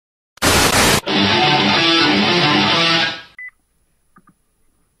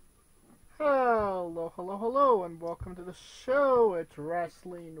hello, hello, and welcome to the show. It's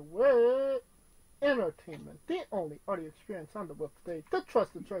Wrestling with Entertainment, the only audio experience on the web today. The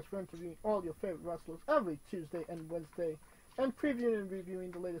trusted choice for interviewing all your favorite wrestlers every Tuesday and Wednesday, and previewing and reviewing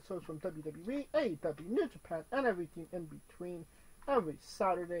the latest shows from WWE, AEW, New Japan, and everything in between every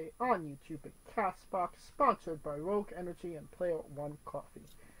Saturday on YouTube and Castbox, sponsored by Rogue Energy and Player One Coffee.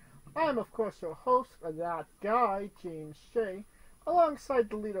 I am, of course, your host, that guy, James Shea, alongside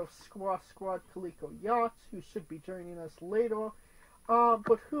the leader of Squaw Squad, Kaliko Yachts, who should be joining us later,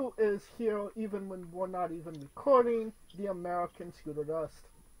 but who is here even when we're not even recording, the American Scooter Dust.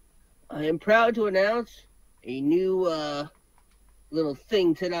 I am proud to announce a new little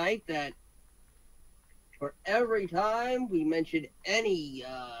thing tonight that for every time we mention any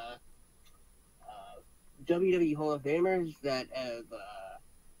WWE Hall of Famers that are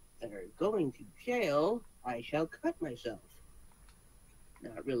going to jail, I shall cut myself.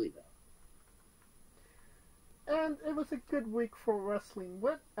 Not really, though. And it was a good week for Wrestling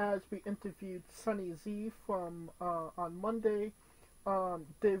With, as we interviewed Sunny Z from on Monday,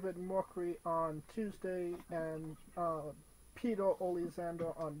 David Mercury on Tuesday, and Peter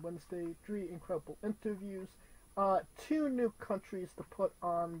Olizander on Wednesday. 3 incredible interviews. 2 new countries to put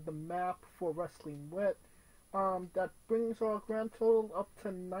on the map for Wrestling With. That brings our grand total up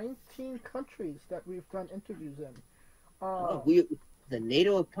to 19 countries that we've done interviews in. The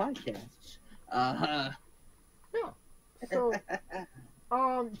NATO of podcasts. Yeah. So,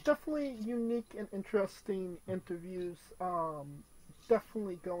 definitely unique and interesting interviews.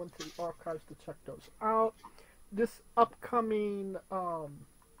 Definitely go into the archives to check those out. This upcoming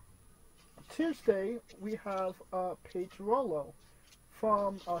Tuesday, we have Paige Rollo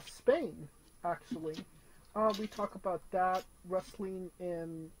from Spain, actually. We talk about that, wrestling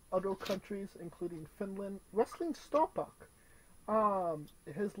in other countries, including Finland, wrestling Starbuck.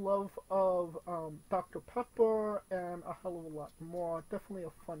 His love of Dr. Pepper, and a hell of a lot more. Definitely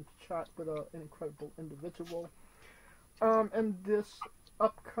a fun chat with an incredible individual. And this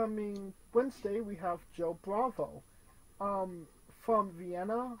upcoming Wednesday, we have Joe Bravo from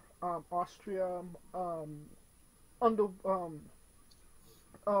Vienna, Austria,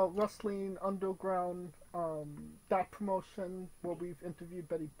 Wrestling Underground, that promotion where we've interviewed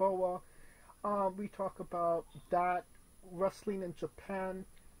Betty Boa. We talk about that, wrestling in Japan,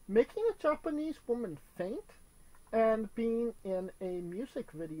 making a Japanese woman faint, and being in a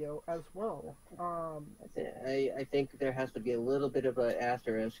music video as well. I think there has to be a little bit of an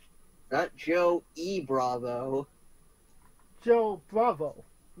asterisk. Not Joe E. Bravo. Joe Bravo,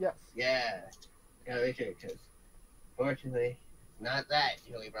 yes. Yeah. Gotta make sure, because fortunately, not that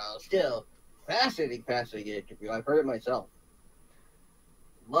Joey Bravo. Still, fascinating interview. I've heard it myself.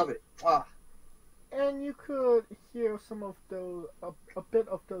 Love it. Ah. And you could hear some of those, a bit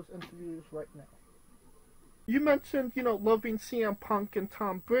of those interviews right now. You mentioned, loving CM Punk and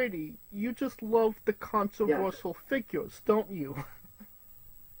Tom Brady. You just love the controversial figures, don't you?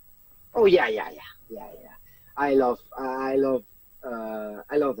 Oh yeah. I love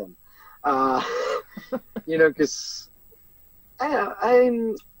them. Because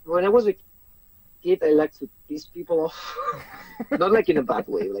when I was a kid, I liked to piss people off. Not like in a bad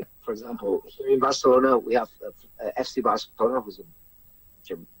way. Like, for example, here in Barcelona, we have FC Barcelona, who's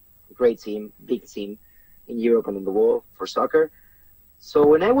a great team, big team in Europe and in the world for soccer. So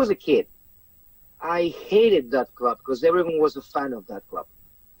when I was a kid, I hated that club because everyone was a fan of that club.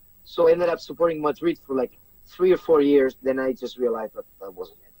 So I ended up supporting Madrid for like 3 or 4 years. Then I just realized that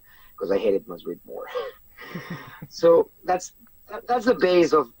wasn't it, because I hated Madrid more. So that's the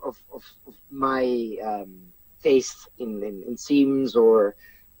base of my taste in teams or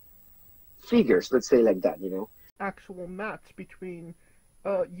figures, let's say like that, Actual match between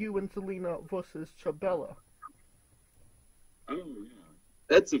you and Zelina versus Chabella. Oh yeah,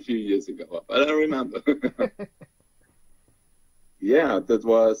 that's a few years ago, but I remember. Yeah, that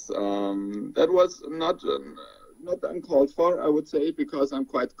was not uncalled for, I would say, because I'm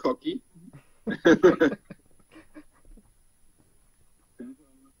quite cocky.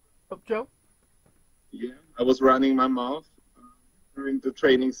 Joe? Yeah, I was running my mouth during the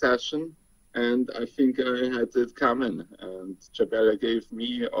training session, and I think I had it coming, and Chabella gave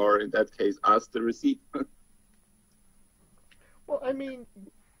me, or in that case, us, the receipt. Well, I mean,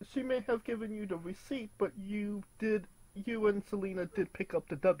 she may have given you the receipt, but you and Selena did pick up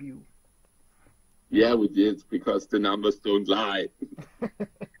the W. Yeah, we did, because the numbers don't lie.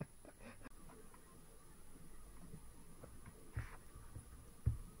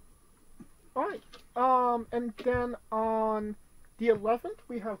 Alright, and then on the 11th,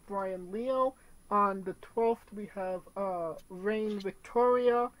 we have Brian Leo. On the 12th, we have Reign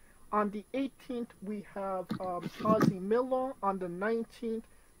Victoria. On the 18th, we have Ozzy Miller. On the 19th,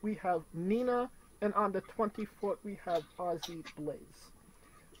 we have Nina. And on the 24th, we have Ozzy Blaze.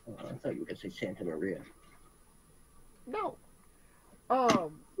 Oh, I thought you were going to say Santa Maria. No. I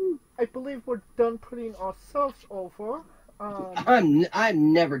believe we're done putting ourselves over.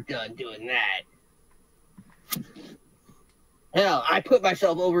 I'm never done doing that. Hell, I put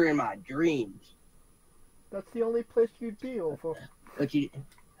myself over in my dreams. That's the only place you'd be over. But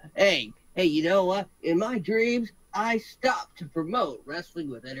hey, you know what? In my dreams, I stopped to promote Wrestling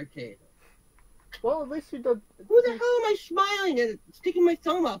with Entertainment. Well, at least you did. Who the hell am I smiling and sticking my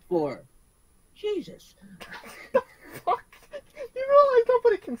thumb up for? Jesus. Fuck? You realize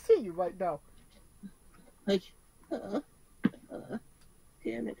nobody can see you right now. Like, damn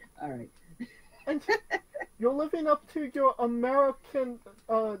it. All right. And you're living up to your American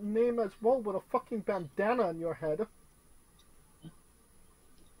name as well with a fucking bandana on your head.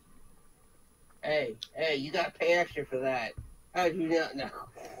 Hey, you gotta pay extra for that. How do you not know?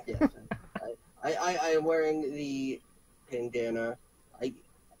 Yes. I am wearing the bandana. I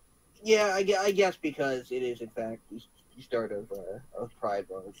guess because it is in fact the start of Pride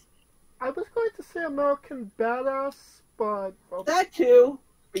Month. I was going to say American Badass, but that too,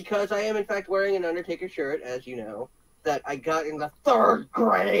 because I am in fact wearing an Undertaker shirt, as you know, that I got in the 3rd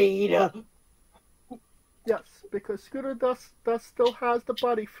grade. Yes, because Scooter Dust still has the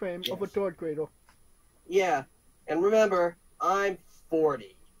body frame of a 3rd grader. Yeah, and remember, I'm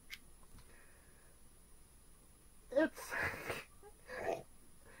 40. It's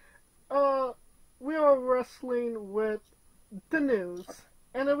we are wrestling with the news,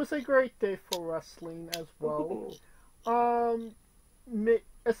 and it was a great day for wrestling as well.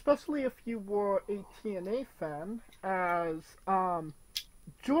 Especially if you were a TNA fan, as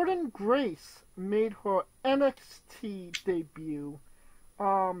Jordynne Grace made her NXT debut,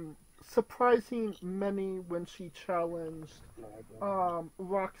 surprising many when she challenged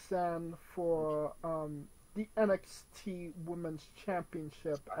Roxanne for the NXT Women's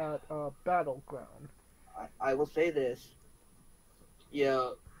Championship at Battleground. I will say this.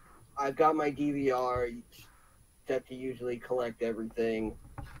 I've got my DVR set to usually collect everything.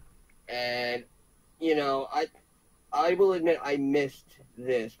 And, I will admit I missed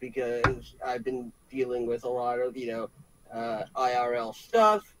this because I've been dealing with a lot of, IRL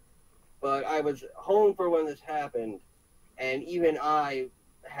stuff. But I was home for when this happened. And even I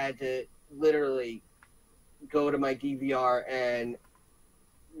had to literally go to my DVR and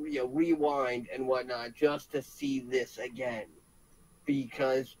rewind and whatnot just to see this again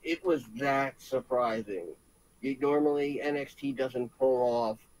because it was that surprising. Normally NXT doesn't pull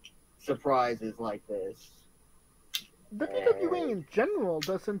off surprises like this. WWE in general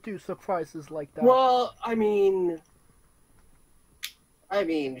doesn't do surprises like that. Well, I mean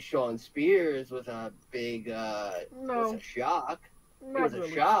Shawn Spears was a big was a shock. It was a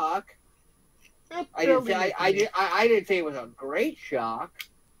shock. I didn't say it was a great shock.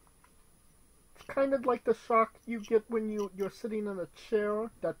 It's kind of like the shock you get when you're sitting in a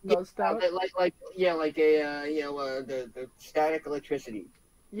chair that does that. The static electricity.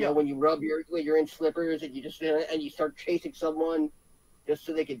 Yeah. When you rub when you're in slippers and you just and you start chasing someone just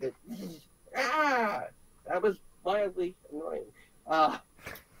so they can that was mildly annoying.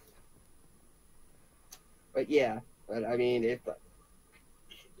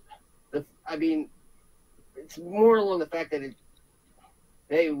 It's more along the fact that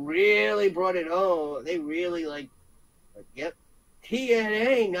they really brought it home. They really yep,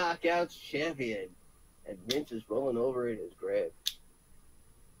 TNA Knockouts champion, and Vince is rolling over in his grave.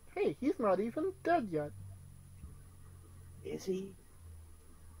 Hey, he's not even dead yet. Is he?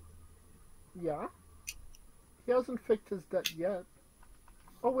 Yeah. He hasn't faked his death yet.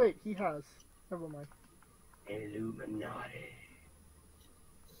 Oh wait, he has. Never mind. Illuminati.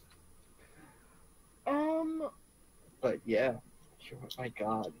 But yeah, sure. My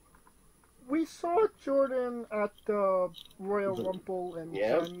God. We saw Jordan at the Royal Rumble in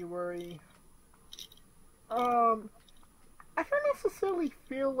January. I don't necessarily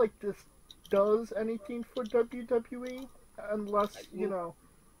feel like this does anything for WWE unless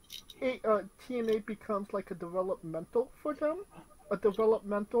TNA becomes like a developmental for them. A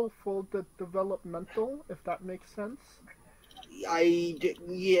developmental for the developmental, if that makes sense.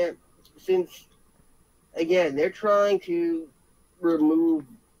 Since, again, they're trying to remove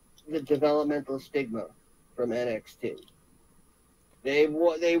the developmental stigma from NXT. They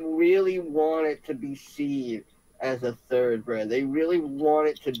really want it to be seen as a third brand. They really want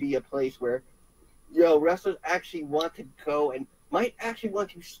it to be a place where, wrestlers actually want to go and might actually want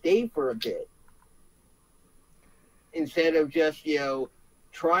to stay for a bit. Instead of just,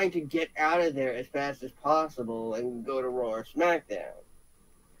 trying to get out of there as fast as possible and go to Raw or SmackDown.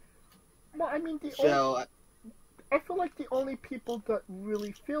 Well, I mean, I feel like the only people that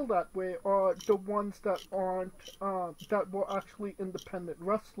really feel that way are the ones that aren't, that were actually independent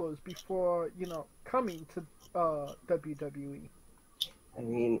wrestlers before, coming to WWE. I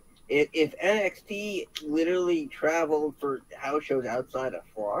mean, if NXT literally traveled for house shows outside of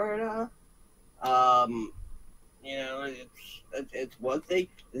Florida, it's one thing.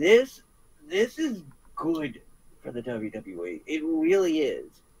 This is good for the WWE. It really is.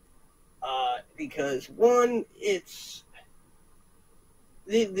 Because one, this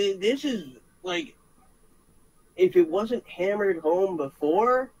is like, if it wasn't hammered home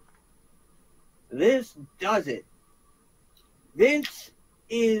before, this does it. Vince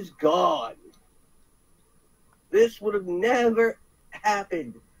is gone. This would have never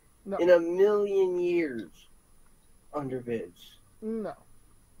happened in a million years under Vince. No.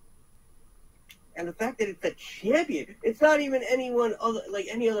 And the fact that it's a champion, it's not even anyone other, like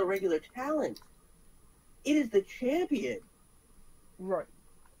any other regular talent. It is the champion. Right.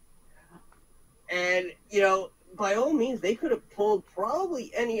 And, by all means, they could have pulled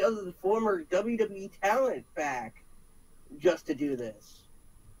probably any other former WWE talent back just to do this.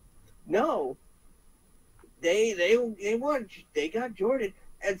 No. They got Jordan.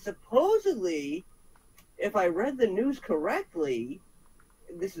 And supposedly, if I read the news correctly,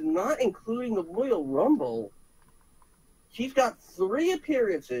 this is not including the Royal Rumble, she's got 3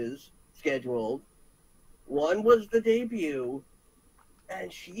 appearances scheduled. One was the debut,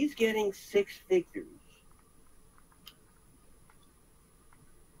 and she's getting 6 figures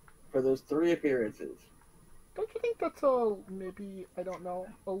for those 3 appearances. Don't you think that's maybe, I don't know,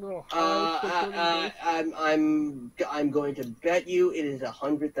 a little high? I'm going to bet you it is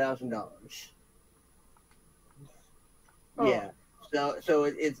 $100,000. Oh. Yeah. So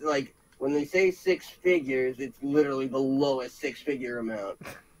it's like, when they say 6 figures, it's literally the lowest 6-figure amount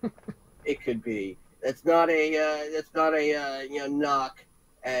it could be. That's not a knock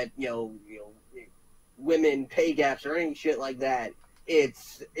at women pay gaps or any shit like that.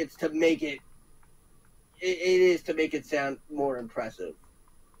 It's to make it is to make it sound more impressive.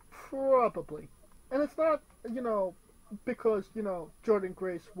 Probably. And it's not, because, Jordan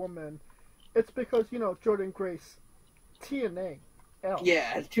Grace woman. It's because, Jordan Grace TNA L.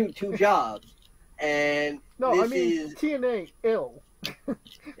 Yeah, it's two jobs. And no, this I mean is TNA ill.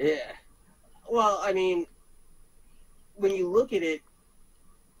 Yeah. Well, I mean, when you look at it,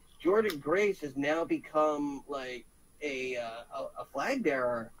 Jordan Grace has now become like a flag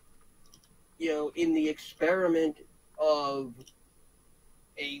bearer, in the experiment of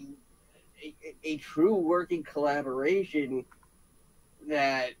a true working collaboration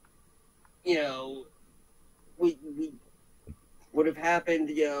that, we would have happened,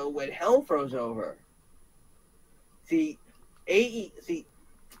 when hell froze over.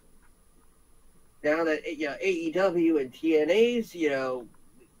 Now that AEW and TNA's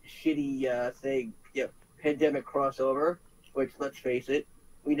shitty thing, pandemic crossover, which, let's face it,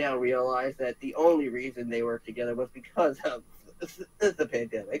 we now realize that the only reason they worked together was because of the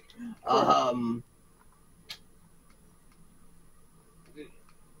pandemic.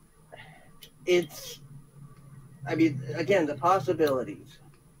 Again, the possibilities.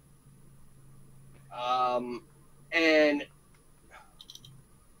 And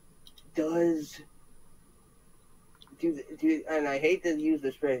and I hate to use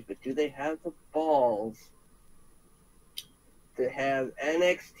this phrase, but do they have the balls to have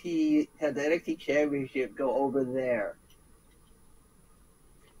the NXT Championship go over there?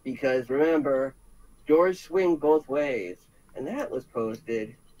 Because remember, doors swing both ways, and that was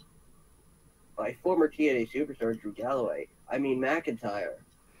posted by former TNA superstar Drew McIntyre,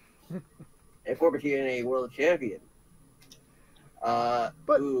 a former TNA World Champion.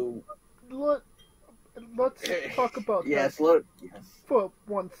 Let's talk about that for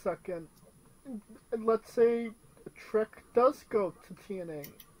 1 second. Let's say Trick does go to TNA.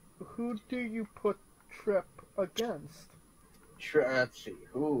 Who do you put Tripp against? Let's see.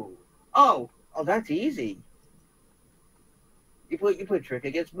 Who? Oh, that's easy. You put Trick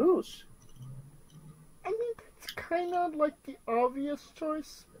against Moose. I mean, that's kind of like the obvious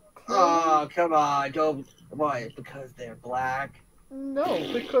choice. Oh, come on. Don't. Why? Because they're black? No,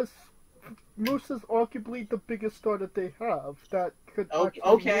 because Moose is arguably the biggest star that they have that could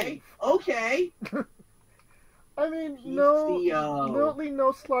Okay. I mean,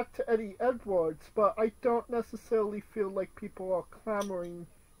 no slack to Eddie Edwards, but I don't necessarily feel like people are clamoring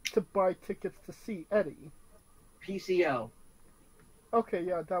to buy tickets to see Eddie. PCO. Okay,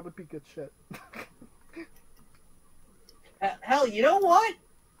 yeah, that would be good shit. Hell, you know what?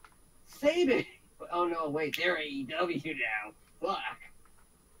 Save it. Oh no, wait, they're AEW now. Fuck.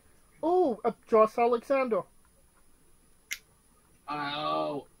 Oh, Josh Alexander.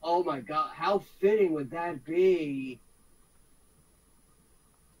 Oh my God! How fitting would that be?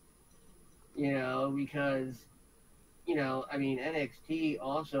 You know, because I mean, NXT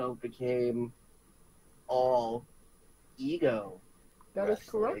also became all ego. That is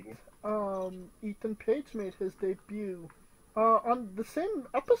correct. Ethan Page made his debut on the same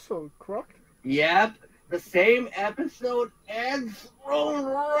episode, correct? Yep, the same episode and thrown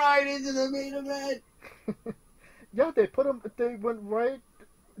right into the main event. Yeah, they put him. They went right.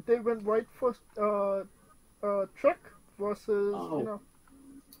 They went right for Trick versus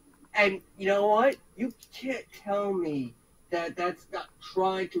And you know what? You can't tell me that that's not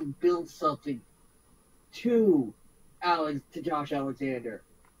trying to build something to Josh Alexander.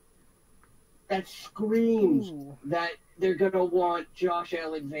 That screams that they're gonna want Josh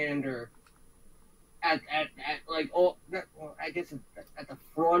Alexander at like I guess at the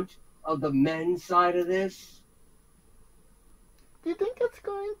front of the men's side of this. Do you think it's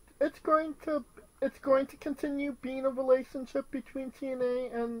going to continue being a relationship between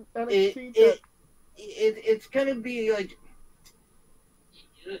TNA and NXT? It's gonna be like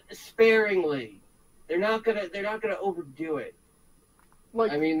sparingly. They're not gonna overdo it.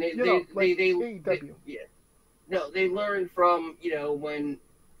 Like, I mean, they AEW. No, they learned from when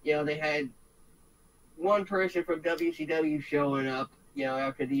they had one person from WCW showing up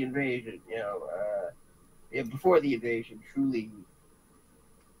after the invasion. Before the invasion truly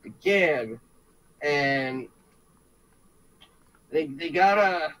began, and they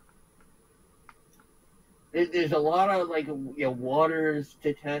gotta. There's a lot of waters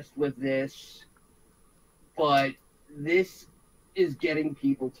to test with this, but this is getting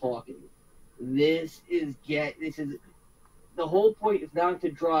people talking. This is the whole point is not to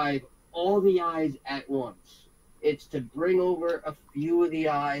drive all the eyes at once. It's to bring over a few of the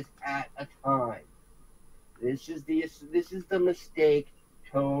eyes at a time. This is the mistake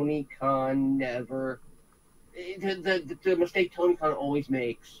Tony Khan never. The mistake Tony Khan always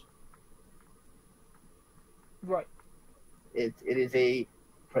makes. Right. It is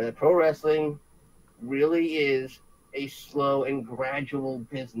pro wrestling really is a slow and gradual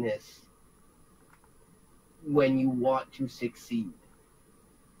business when you want to succeed.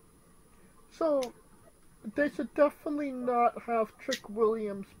 So they should definitely not have Trick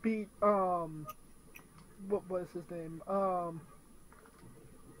Williams beat what was his name? Oh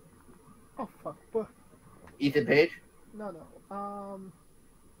fuck, what? Ethan Page? No.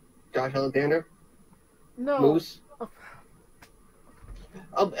 Josh Alexander? No. Moose?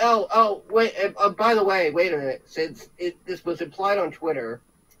 Wait, by the way, wait a minute. Since this was implied on Twitter,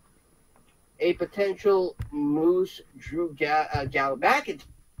 a potential Moose Drew Gallo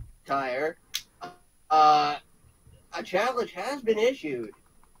McIntyre, a challenge has been issued.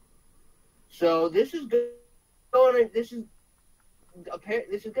 So this is going to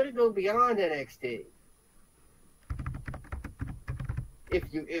go beyond NXT.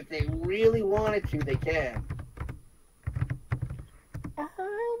 If they really wanted to, they can.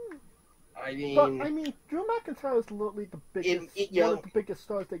 I mean, Drew McIntyre is literally the biggest, one of the biggest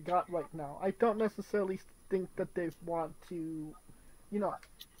stars they got right now. I don't necessarily think that they want to,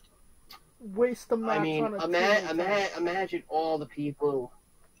 waste the match on a imagine all the people.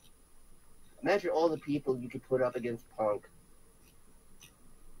 Imagine all the people you could put up against Punk.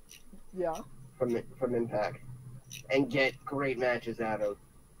 Yeah. From Impact, and get great matches out of.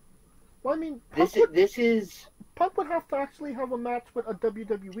 Well, I mean, Punk would have to actually have a match with a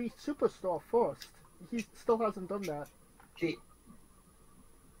WWE superstar first. He still hasn't done that.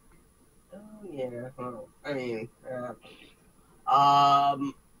 Oh yeah. Well, I mean,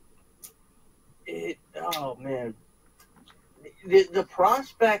 oh man, the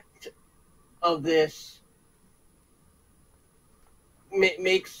prospect of this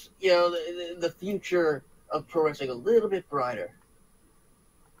makes the future of pro wrestling a little bit brighter.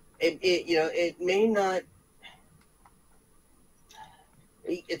 It may not.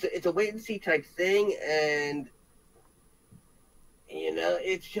 It's a wait and see type thing, and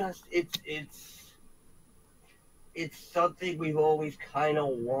it's just it's something we've always kind of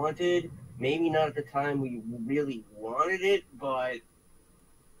wanted. Maybe not at the time we really wanted it, but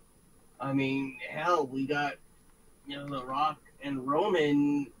I mean, hell, we got The Rock and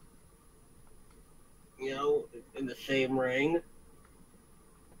Roman, in the same ring.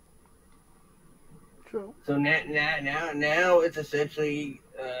 True. So now it's essentially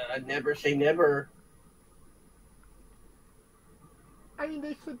a never say never. I mean,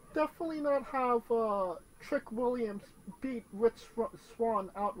 they should definitely not have Trick Williams beat Rich Swann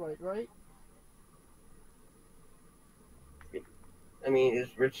outright, right? I mean,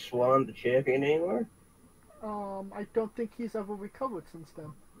 is Rich Swann the champion anymore? I don't think he's ever recovered since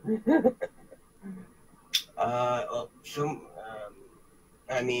then.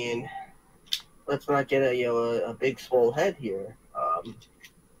 I mean, let's not get a big swole head here.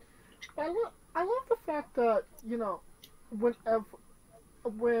 I love the fact that,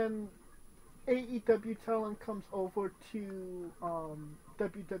 when AEW talent comes over to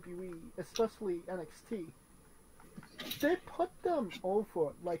WWE, especially NXT, they put them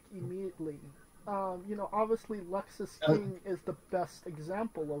over like immediately. Obviously Lexus King is the best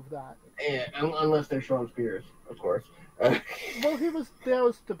example of that. Yeah, unless they're Sean Spears, of course. Well, he was there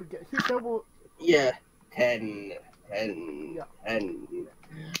was the beginning. Yeah, 10. Yeah.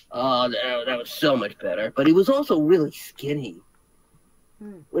 Oh, that was so much better. But he was also really skinny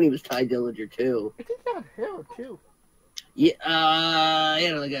when he was Ty Dillinger too. I think he had hair too. Yeah, he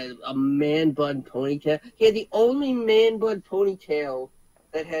had like a man bun ponytail. He had the only man bun ponytail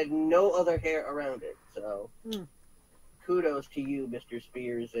that had no other hair around it. So, kudos to you, Mr.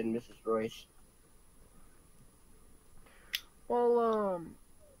 Spears and Mrs. Royce. Well,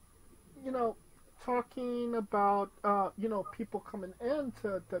 talking about, people coming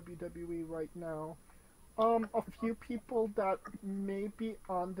into WWE right now, a few people that may be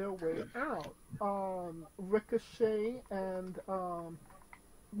on their way out. Ricochet and,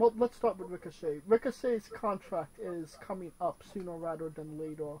 well, let's start with Ricochet. Ricochet's contract is coming up sooner rather than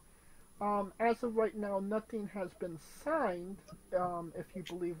later. As of right now, nothing has been signed, if you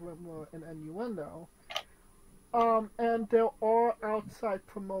believe rumor and innuendo. And there are outside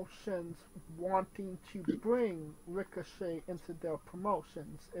promotions wanting to bring Ricochet into their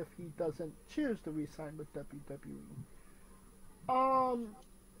promotions if he doesn't choose to re-sign with WWE.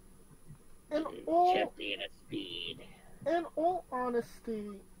 In all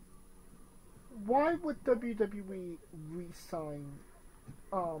honesty, why would WWE re-sign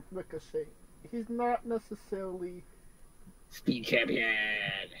Ricochet? He's not necessarily Speed champion.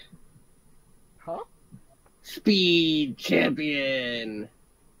 Huh? Speed champion.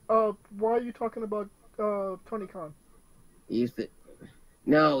 Why are you talking about Tony Khan?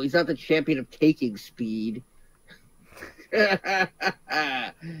 No, he's not the champion of taking speed.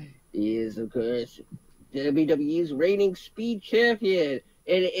 He is, of course, WWE's reigning speed champion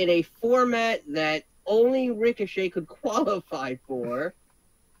in a format that only Ricochet could qualify for.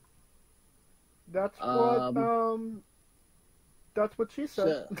 That's what she said.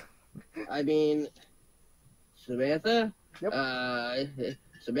 So, I mean, Samantha? Yep.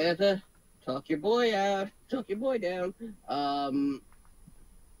 Samantha, talk your boy out. Talk your boy down.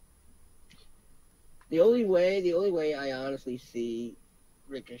 The only way I honestly see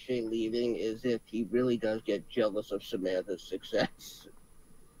Ricochet leaving is if he really does get jealous of Samantha's success.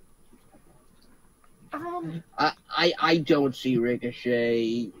 I don't see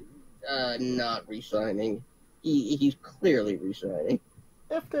Ricochet not resigning. He's clearly resigning.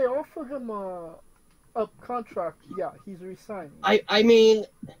 If they offer him a contract, yeah, he's resigning. I mean,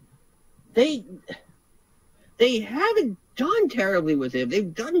 they haven't done terribly with him.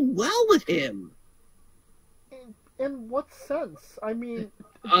 They've done well with him. In what sense? I mean,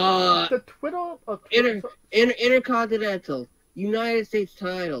 the Twitter... Intercontinental, United States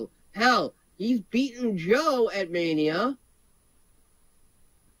title. Hell, he's beaten Joe at Mania.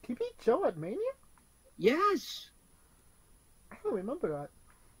 He beat Joe at Mania? Yes. I don't remember that.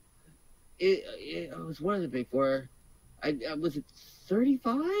 It was one of the big four. Was it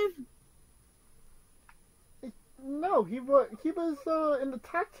 35? No, he was in the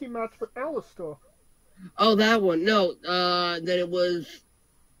tag team match with Aleister. Oh, that one. No, then it was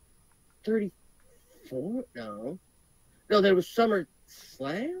 34? No, there was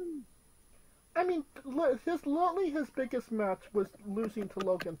SummerSlam? I mean, his biggest match was losing to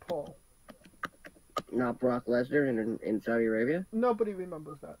Logan Paul. Not Brock Lesnar in Saudi Arabia? Nobody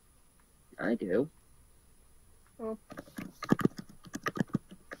remembers that. I do. Well,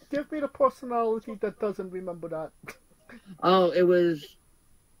 give me the personality that doesn't remember that. Oh, it was...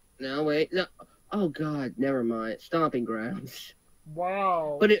 No, wait. No. Oh, God, never mind. Stomping Grounds.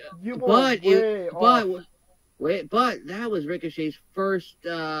 Wow. But that was Ricochet's first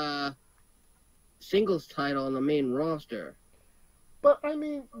singles title on the main roster. But, I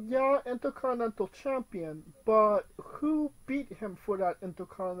mean, yeah, Intercontinental Champion, but who beat him for that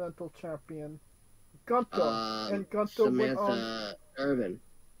Intercontinental Champion? Gunther. And Gunther went on... Samantha Irvin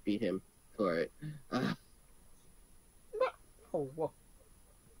beat him for it. Oh, well.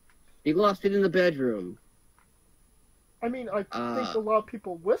 He lost it in the bedroom. I mean, I think a lot of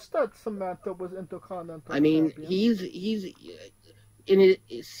people wish that Samantha was Intercontinental I mean, Champion. he's in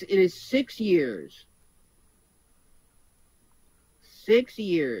his 6 years. 6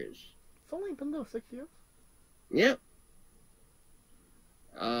 years. It's only been there 6 years. Yep.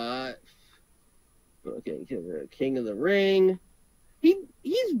 Okay, King of the Ring. He's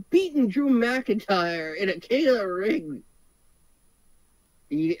beaten Drew McIntyre in a King of the Ring.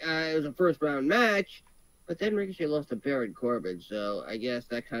 It was a first round match, but then Ricochet lost to Baron Corbin, so I guess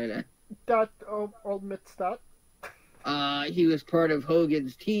that kind of. That admits that. He was part of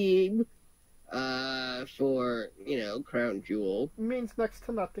Hogan's team for, Crown Jewel. Means next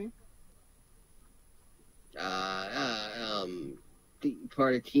to nothing.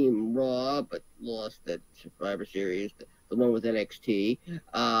 Part of Team Raw, but lost at Survivor Series, the one with NXT.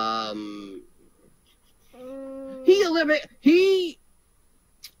 He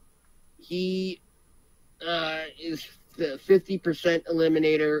is the 50%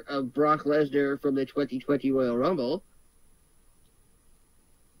 eliminator of Brock Lesnar from the 2020 Royal Rumble.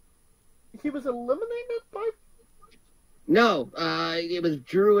 He was eliminated by. No, it was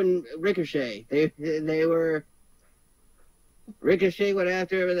Drew and Ricochet. They were. Ricochet went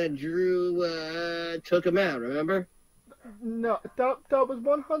after him, and then Drew took him out. Remember? No, that was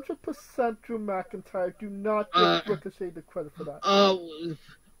 100% Drew McIntyre. Do not give Ricochet the credit for that.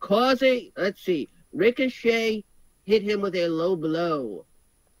 Let's see. Ricochet hit him with a low blow.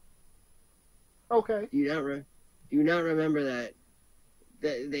 Okay. Do you not remember that?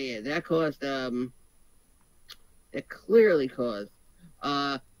 That caused that clearly caused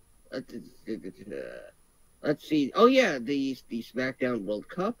let's see. Oh yeah, the SmackDown World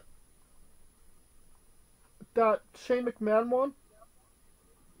Cup. That Shane McMahon won?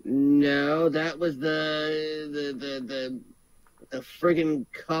 No, that was the friggin'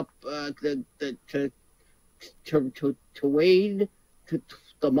 cup. The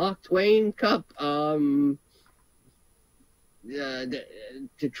Mark Twain Cup.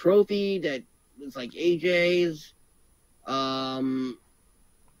 The trophy that was like AJ's.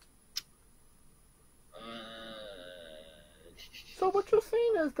 So what you're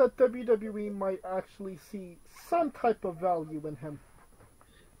saying is that WWE might actually see some type of value in him.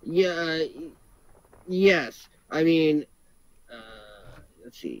 Yeah. Yes. I mean,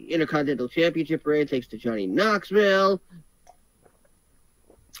 let's see. Intercontinental Championship reign takes to Johnny Knoxville.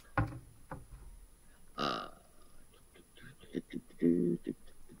 I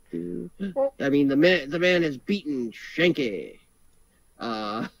mean, the man has beaten Shanky.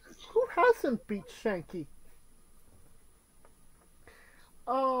 Who hasn't beat Shanky?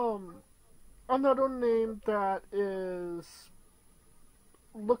 Another name that is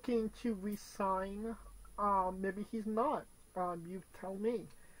looking to resign. Maybe he's not. You tell me.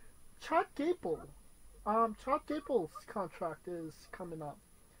 Chad Gable. Chad Gable's contract is coming up.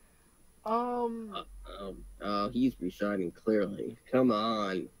 He's resigning clearly. Come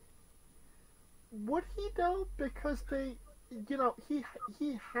on. Would he though? Because he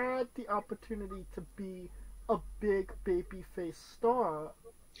had the opportunity to be a big babyface star.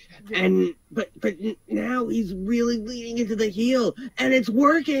 But now he's really leaning into the heel, and it's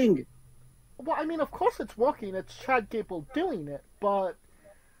working. Well, I mean, of course it's working. It's Chad Gable doing it, but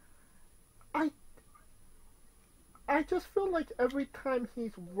I just feel like every time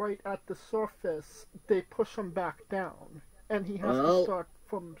he's right at the surface, they push him back down, and he has to start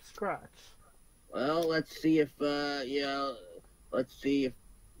from scratch. Well, let's see if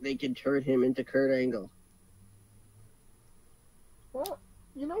they can turn him into Kurt Angle. Well,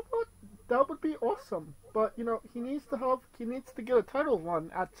 you know what? That would be awesome. But he needs to get a title run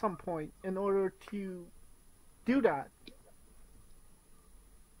at some point in order to do that.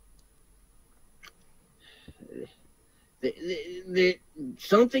 They're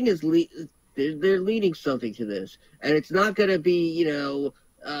leading something to this, and it's not going to be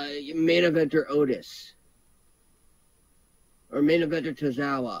main eventer Otis or main eventer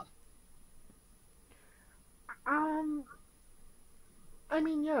Tozawa. I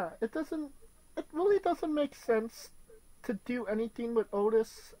mean, yeah, it really doesn't make sense to do anything with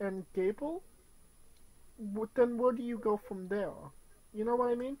Otis and Gable. Then where do you go from there? You know what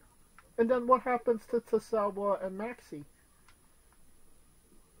I mean? And then what happens to Tozawa and Maxie?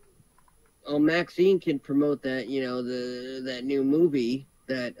 Oh, Maxine can promote that, that new movie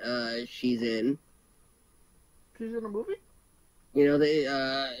that she's in. She's in a movie?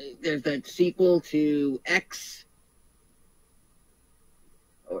 There's that sequel to X.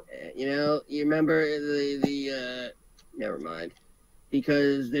 You remember the never mind,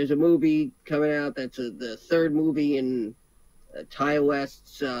 because there's a movie coming out that's the third movie in Ty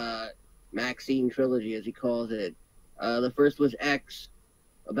West's Maxine trilogy, as he calls it. The first was X,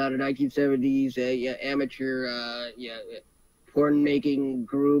 about a 1970s amateur porn-making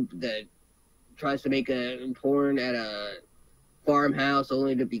group that tries to make a porn at a farmhouse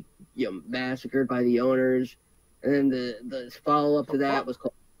only to be massacred by the owners. And then the follow-up to that was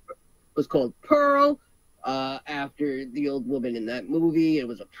called Pearl, after the old woman in that movie. It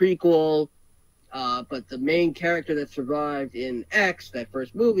was a prequel. But the main character that survived in X, that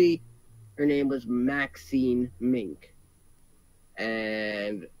first movie, her name was Maxine Mink.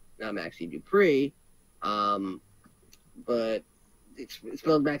 And not Maxine Dupree, but it's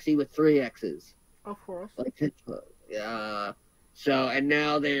spelled Maxine with 3 X's. Of course. So, and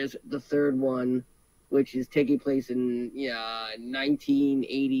now there's the third one, which is taking place in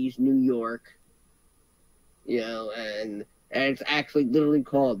 1980s New York. And it's actually literally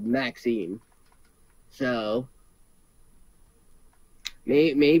called Maxine. So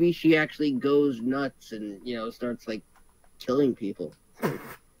maybe she actually goes nuts and starts like killing people.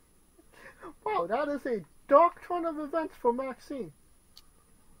 Wow, that is a dark turn of events for Maxine.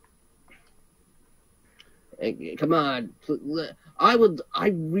 Hey, come on, I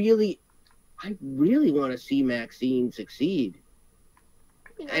really want to see Maxine succeed.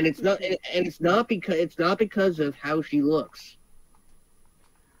 And it's not because of how she looks.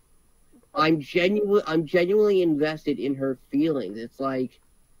 I'm genuinely invested in her feelings. It's like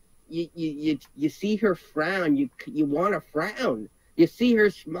you see her frown, you want to frown. You see her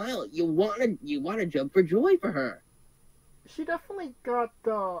smile, you want to jump for joy for her. She definitely got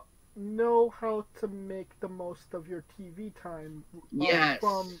know how to make the most of your TV time. Yes.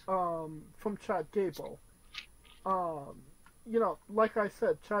 From Chad Gable. Like I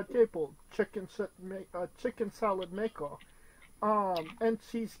said, Chad Gable, chicken salad maker. And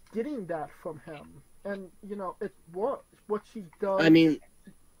she's getting that from him, and it works. What she does,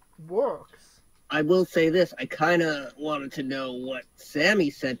 works. I will say this: I kind of wanted to know what Sammy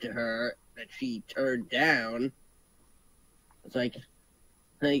said to her that she turned down. It's like,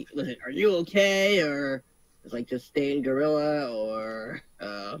 was it, "Are you okay?" or it's like just staying gorilla, or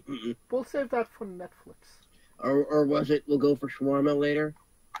We'll save that for Netflix. Or was it, "We'll go for shawarma later"?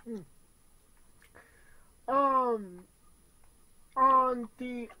 On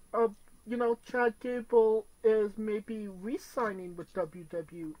the, Chad Gable is maybe re-signing with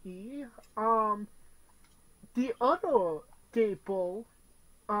WWE. The other Gable,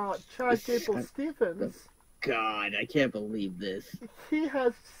 Chad Gable Stevens. God, I can't believe this. He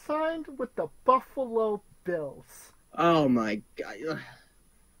has signed with the Buffalo Bills. Oh my God.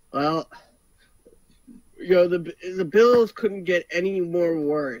 Well, the Bills couldn't get any more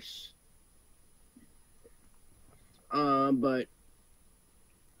worse. But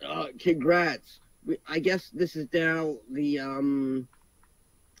congrats. I guess this is now the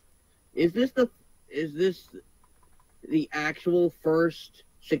is this the actual first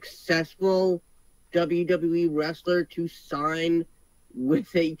successful WWE wrestler to sign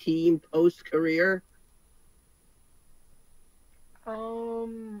with a team post-career?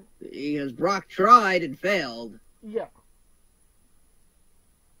 Because Brock tried and failed. Yeah.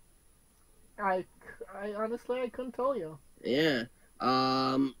 I honestly, I couldn't tell you. Yeah.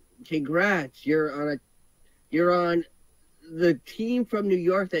 Congrats. You're on the team from New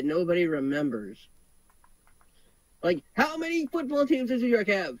York that nobody remembers. Like, how many football teams does New York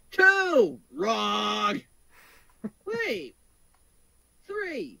have? 2! Wrong! Wait.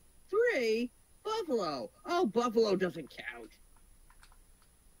 3. Buffalo. Oh, Buffalo doesn't count.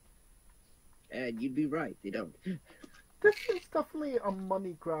 And you'd be right, they don't. This is definitely a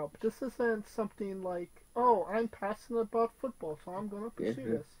money grab. This isn't something like, oh, I'm passionate about football, so I'm going to pursue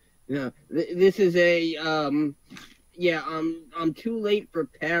this. Yeah, this is a, I'm too late for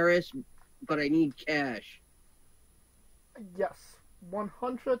Paris, but I need cash. Yes,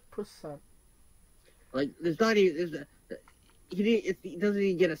 100%. Like, he doesn't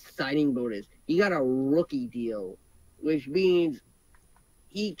even get a signing bonus. He got a rookie deal, which means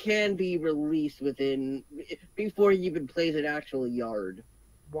he can be released before he even plays an actual yard.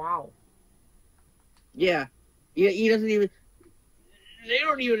 Wow. Yeah. He doesn't even, they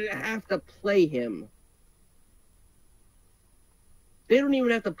don't even have to play him. They don't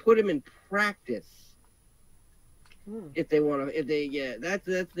even have to put him in practice. If they want to, that's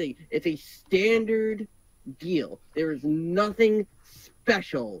the thing. It's a standard deal. There is nothing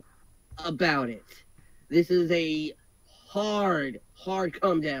special about it. This is a hard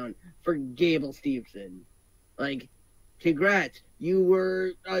come down for Gable Stevenson. Like, congrats. You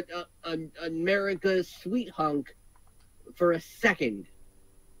were America's sweet hunk for a second.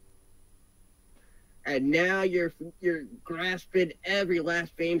 And now you're grasping every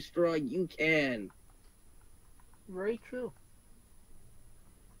last fame straw you can. Very true.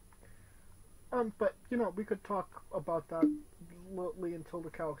 But we could talk about that literally until the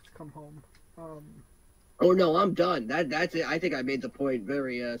cows come home. Oh no, I'm done. That's it. I think I made the point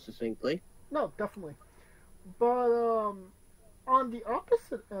very succinctly. No, definitely. But on the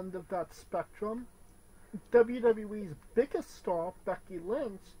opposite end of that spectrum, WWE's biggest star, Becky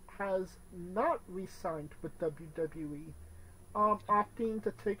Lynch, has not re-signed with WWE, opting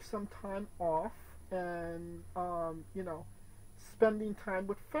to take some time off and spending time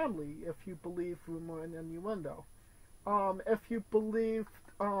with family, if you believe rumor and innuendo. If you believe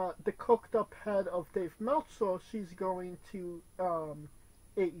the cooked up head of Dave Meltzer, she's going to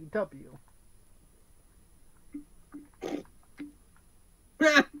AEW.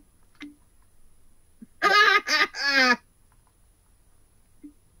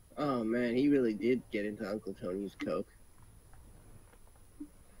 Oh man, he really did get into Uncle Tony's coke.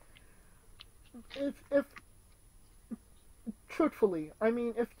 If truthfully, I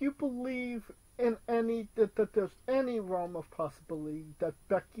mean, if you believe in that there's any realm of possibility that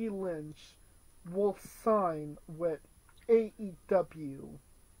Becky Lynch will sign with AEW,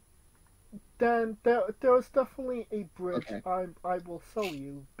 then there's definitely a bridge. Okay. I will sell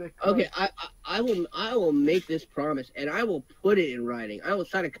you. Because, Okay, I will make this promise, and I will put it in writing. I will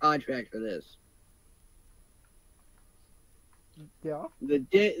sign a contract for this. Yeah.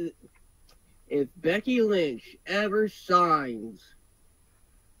 If Becky Lynch ever signs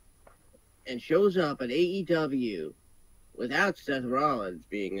and shows up at AEW without Seth Rollins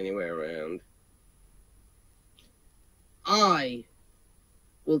being anywhere around, I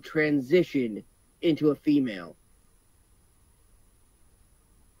will transition into a female.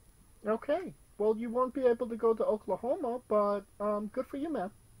 Okay. Well, you won't be able to go to Oklahoma, but good for you,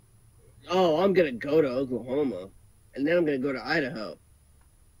 man. Oh, I'm gonna go to Oklahoma, and then I'm gonna go to Idaho.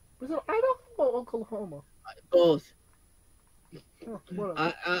 Was it Idaho or Oklahoma? Both. Oh,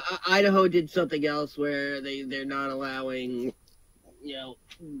 whatever. Idaho did something else where they're not allowing,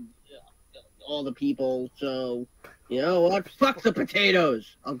 all the people. So, you know what? Fuck the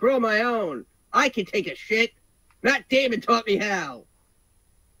potatoes. I'll grow my own. I can take a shit. Matt Damon taught me how.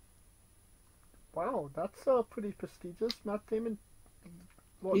 Wow, that's pretty prestigious. Matt Damon.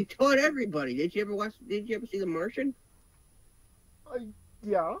 Well, He taught everybody. Did you ever see The Martian?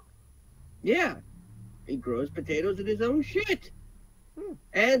 yeah. Yeah. He grows potatoes in his own shit. Hmm.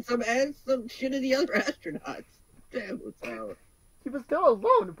 And some shit of the other astronauts. Damn, so. He was there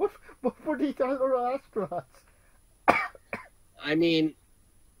alone. What were these other astronauts? I mean,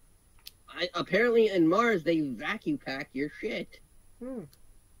 apparently in Mars they vacuum pack your shit. Hmm.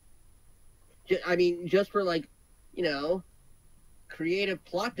 I mean, just for creative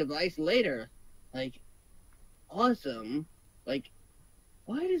plot device later. Like, awesome. Like,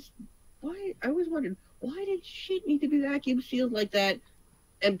 I always wondered, why did shit need to be vacuum sealed like that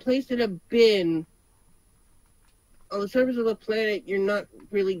and placed in a bin on the surface of a planet you're not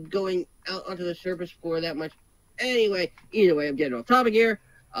really going out onto the surface for that much? Anyway, either way, I'm getting off topic here.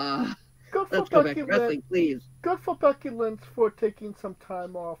 Good for Let's go back Becky to wrestling, Lynch. please. Good for Becky Lynch for taking some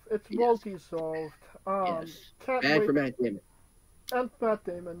time off. It's well deserved. Yes. Can't Bad wait. for Matt Damon. And Matt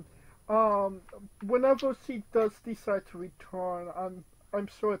Damon. Whenever she does decide to return, I'm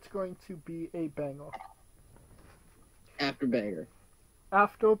sure it's going to be a banger. After banger.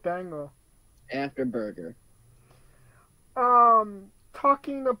 After banger. After burger.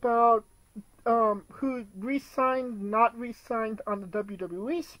 Talking about who re-signed, not re-signed on the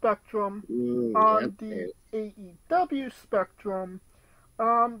WWE spectrum, on the AEW spectrum,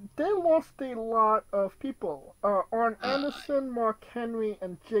 they lost a lot of people. Arn Anderson, Mark Henry,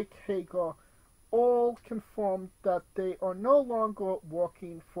 and Jake Hager all confirmed that they are no longer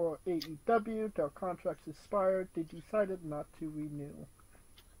working for AEW. Their contracts expired. They decided not to renew.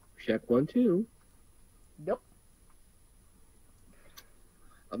 Check 1, 2. Yep.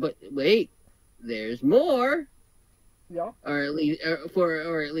 But wait, there's more. Yeah. Or at least,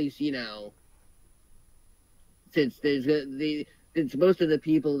 since since most of the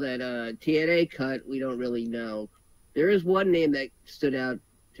people that TNA cut, we don't really know. There is one name that stood out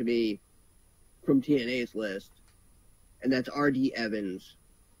to me from TNA's list, and that's R.D. Evans.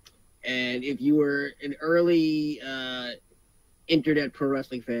 And if you were an early internet pro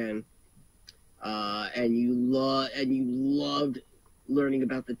wrestling fan, and you loved learning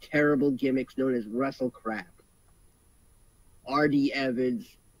about the terrible gimmicks known as wrestle crap, R.D.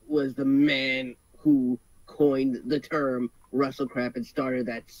 Evans was the man who coined the term wrestle crap and started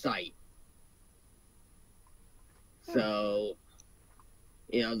that site. So,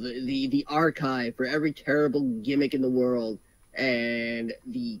 the archive for every terrible gimmick in the world, and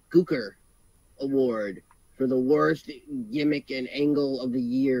the Gooker Award for the worst gimmick and angle of the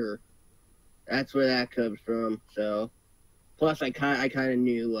year. That's where that comes from. So, plus I kind of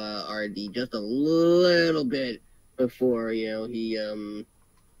knew RD just a little bit before he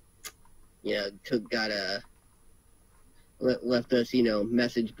left us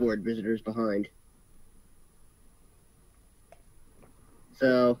message board visitors behind.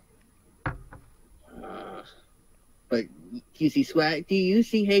 So, but do you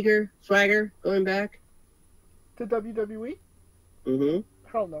see Swagger going back to WWE? Mm-hmm.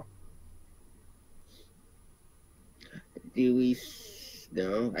 Hell no. Do we?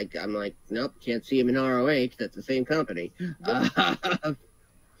 No, I'm like, nope, can't see him in ROH. That's the same company.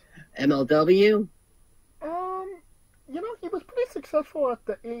 MLW. He was pretty successful at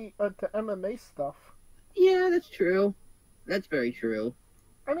the MMA stuff. Yeah, that's true. That's very true.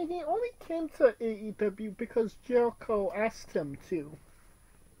 I mean, he only came to AEW because Jericho asked him to.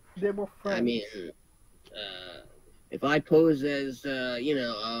 They were friends. I mean, if I pose as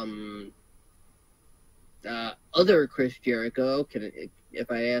other Chris Jericho,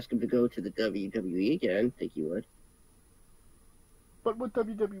 if I ask him to go to the WWE again, I think he would. But would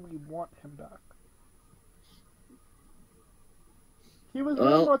WWE want him back? He was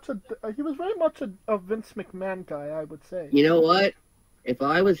very much a Vince McMahon guy, I would say. You know what? If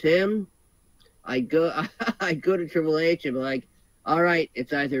I was him, I'd go to Triple H and be like, all right,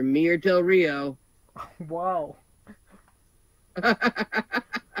 it's either me or Del Rio. Wow.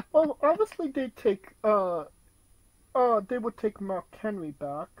 Well, obviously they would take Mark Henry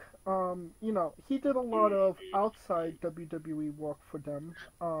back. He did a lot of outside WWE work for them.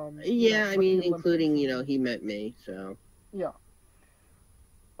 Yeah, I mean, including, he met me, so. Yeah.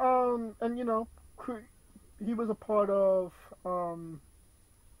 And he was a part of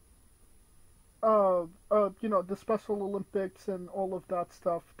the Special Olympics and all of that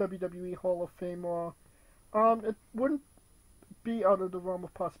stuff. WWE Hall of Famer. It wouldn't be out of the realm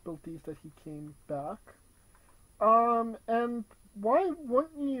of possibilities that he came back. And why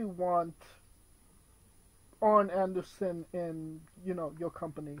wouldn't you want Arn Anderson in your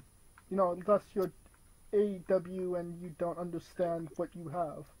company? That's your AEW and you don't understand what you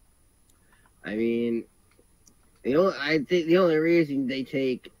have. I mean, I think the only reason they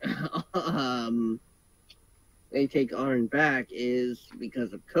take Arn back is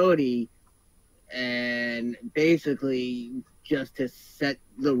because of Cody, and basically just to set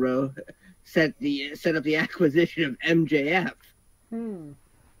up the acquisition of MJF.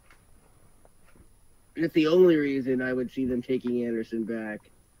 That's the only reason I would see them taking Anderson back.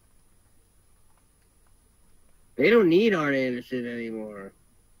 They don't need Arn Anderson anymore.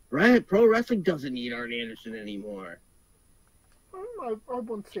 Right? Pro wrestling doesn't need Arn Anderson anymore. I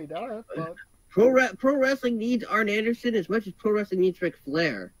wouldn't say that, but Pro wrestling needs Arn Anderson as much as pro wrestling needs Ric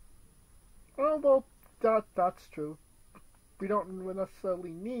Flair. Oh, well, that's true. We don't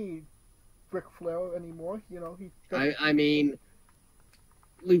necessarily need Ric Flair anymore. I mean,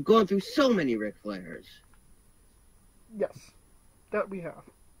 we've gone through so many Ric Flairs. Yes, that we have.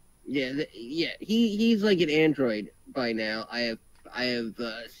 Yeah, he's like an android by now. I have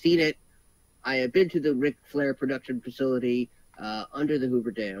seen it. I have been to the Ric Flair production facility under the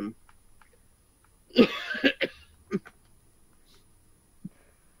Hoover Dam.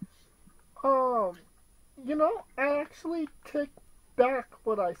 I actually take back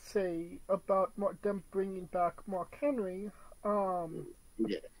what I say about them bringing back Mark Henry.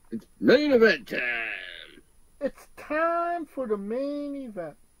 Yeah, it's main event time. It's time for the main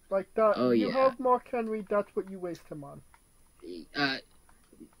event. Like that, you have Mark Henry. That's what you waste him on.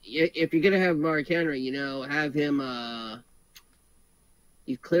 If you're gonna have Mark Henry, have him.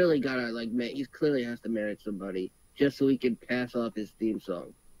 He's clearly gotta he clearly has to manage somebody just so he can pass off his theme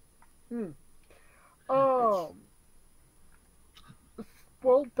song.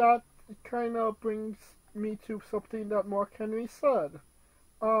 Well, that kind of brings me to something that Mark Henry said.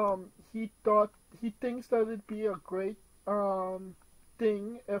 He thinks that it'd be a great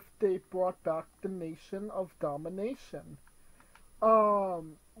thing if they brought back the Nation of Domination.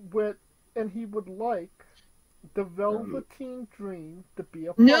 And he would like the Velveteen Dream to be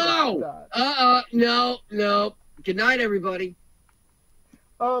a part of that. No. Good night, everybody.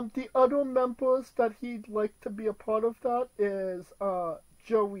 The other members that he'd like to be a part of that is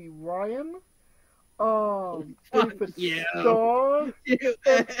Joey Ryan, David Starr,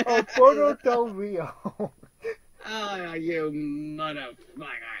 and Alberto Del Rio. Oh, you motherfucker.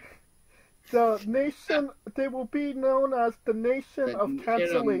 The nation, they will be known as the Nation of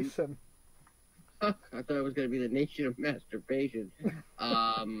Cancellation. I thought it was going to be the Nation of Masturbation.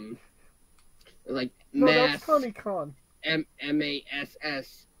 No, that's Tony Khan.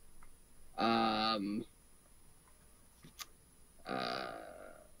 MASS.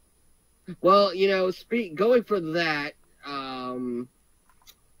 Well, going for that, I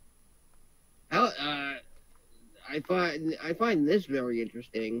find this very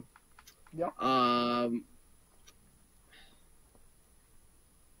interesting. Yeah.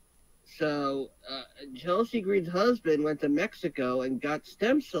 So Chelsea Green's husband went to Mexico and got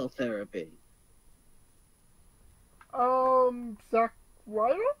stem cell therapy. Zack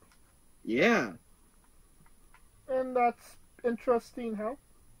Ryder? Yeah. And that's interesting, how?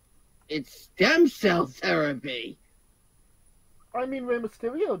 It's stem cell therapy. I mean, Rey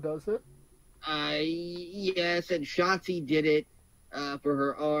Mysterio does it. Yes, and Shotzi did it for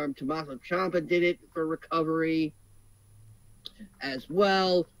her arm. Tommaso Ciampa did it for recovery as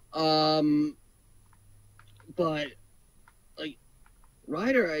well. But like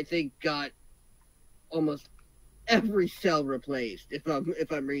Ryder, I think got almost every cell replaced. If I'm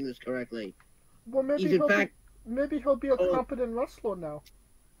reading this correctly. Well, maybe he'll be a competent wrestler now.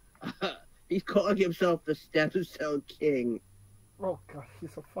 He's calling himself the stem cell king. Oh god,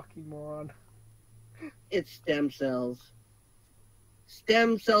 he's a fucking moron. It's stem cells.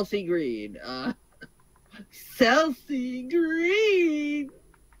 Stem Chelsea Green. Chelsea Green.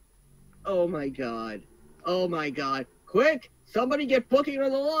 Oh my god. Oh my god. Quick! Somebody get booking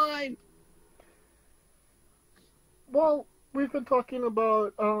on the line! Well, we've been talking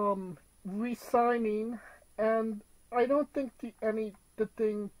about re-signing, and I don't think the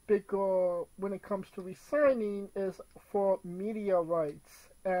thing bigger when it comes to re-signing is for media rights,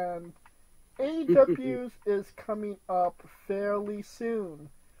 and AEW's is coming up fairly soon.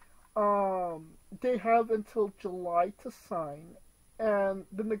 They have until July to sign, and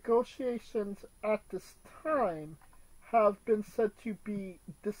the negotiations at this time have been said to be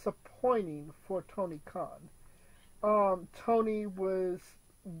disappointing for Tony Khan. Tony was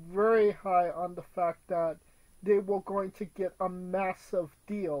very high on the fact that they were going to get a massive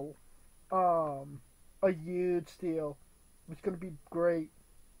deal, a huge deal. It's going to be great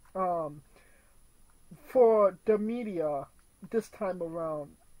for the media this time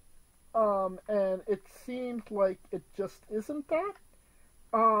around. And it seems like it just isn't that.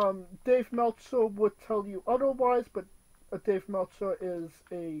 Dave Meltzer would tell you otherwise, but Dave Meltzer is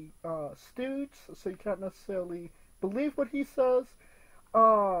a stooge, so you can't necessarily believe what he says.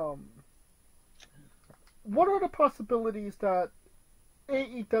 What are the possibilities that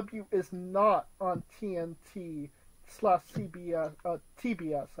AEW is not on TNT / CBS,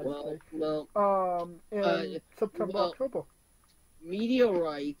 TBS, I say, in September, October? Media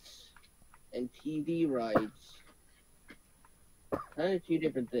rights and TV rights, kind of two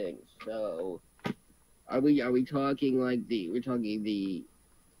different things. So, are we talking like we're talking the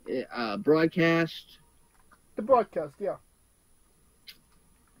broadcast? The broadcast, yeah.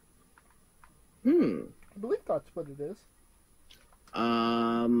 I believe that's what it is.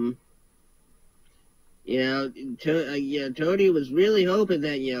 Tony was really hoping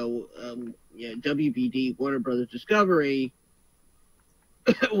that WBD, Warner Brothers Discovery,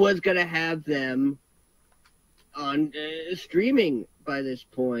 was gonna have them on streaming by this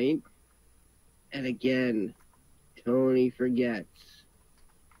point, and again, Tony forgets.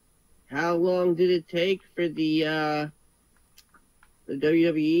 How long did it take for the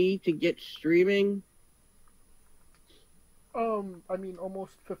WWE to get streaming? I mean,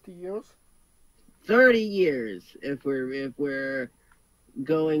 almost 50 years. 30 years, if we're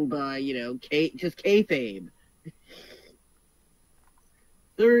going by, just kayfabe.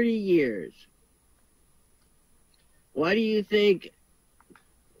 30 years. Why do you think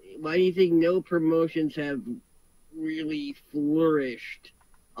no promotions have really flourished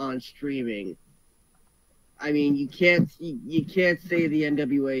on streaming? I mean, you can't say the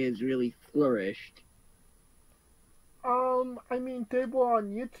NWA has really flourished. I mean, they were on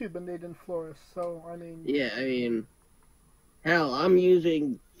YouTube and they didn't flourish, so, I mean... Yeah, I mean, hell, I'm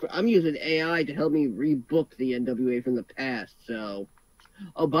using AI to help me rebook the NWA from the past, so...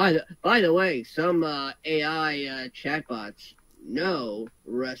 Oh, by the way, some AI chatbots know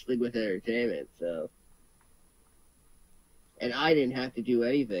Wrestling with Entertainment, so... And I didn't have to do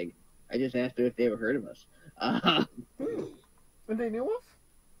anything. I just asked them if they ever heard of us. And they knew us?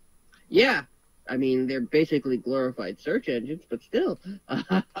 Yeah. I mean, they're basically glorified search engines, but still.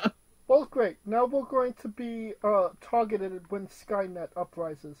 Well, great. Now we're going to be targeted when Skynet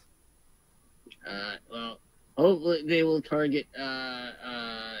uprises. Well, hopefully they will target, damn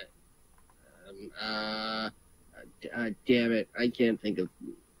it, I can't think of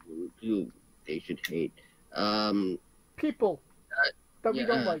who they should hate. People that we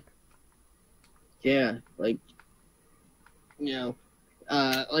don't like. Yeah, like,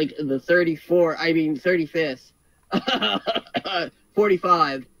 like the 35th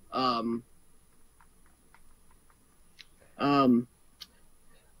 45. Are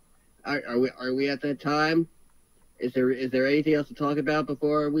we at that time? Is there anything else to talk about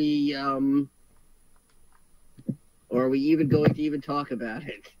before we or are we even going to even talk about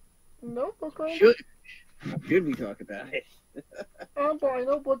it? No, okay. Should we talk about it? But I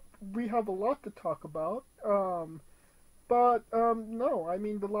know what we have a lot to talk about. No, I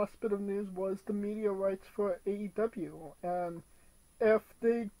mean the last bit of news was the media rights for AEW, and if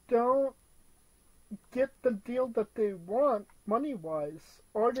they don't get the deal that they want money-wise,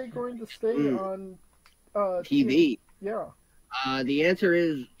 are they going to stay on TV? Yeah. The answer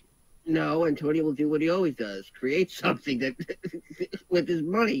is no, and Tony will do what he always does: create something that with his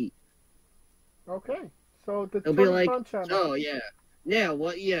money. Okay, so the He'll Tony be like, Khan channel. oh yeah,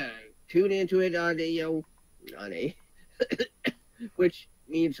 tune into it on a which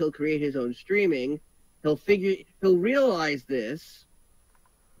means he'll create his own streaming. He'll realize this,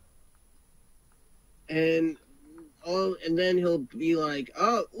 and then he'll be like,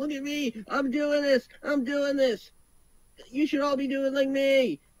 oh, look at me, I'm doing this. You should all be doing like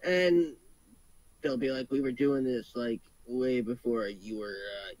me. And they'll be like, we were doing this like way before you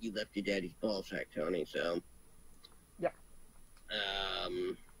left your daddy's ballsack, Tony. So yeah.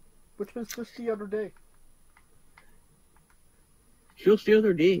 Which was just the other day. Just the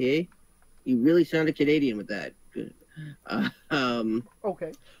other day, eh? You really sounded Canadian with that. Good.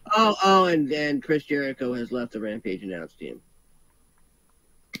 Okay. Oh, and Chris Jericho has left the Rampage announce team.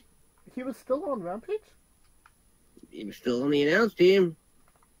 He was still on Rampage? He was still on the announce team.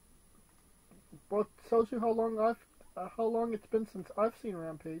 Well, it tells you how long it's been since I've seen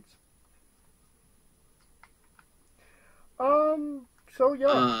Rampage. So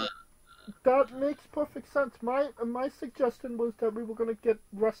yeah, that makes perfect sense. My suggestion was that we were gonna get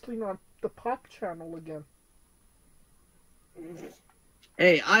wrestling on the Pop channel again.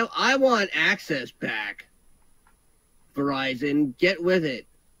 Hey, I want access back. Verizon, get with it.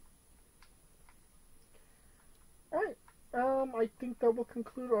 Alright, I think that will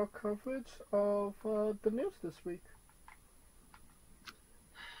conclude our coverage of the news this week.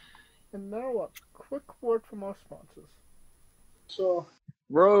 And now a quick word from our sponsors. So,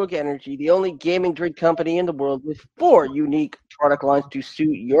 Rogue Energy, the only gaming drink company in the world with 4 unique product lines to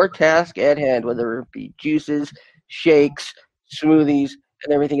suit your task at hand, whether it be juices, shakes, smoothies,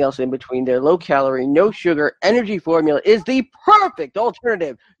 and everything else in between. Their low-calorie, no-sugar energy formula is the perfect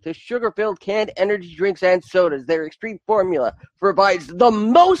alternative to sugar-filled canned energy drinks and sodas. Their extreme formula provides the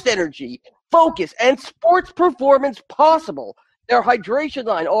most energy, focus, and sports performance possible. Their hydration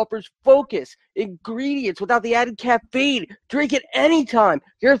line offers focus, ingredients without the added caffeine. Drink it anytime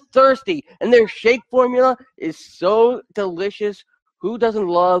you're thirsty. And their shake formula is so delicious. Who doesn't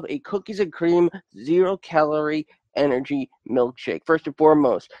love a cookies and cream, 0-calorie energy milkshake? First and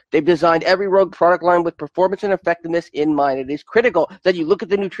foremost, they've designed every Rogue product line with performance and effectiveness in mind. It is critical that you look at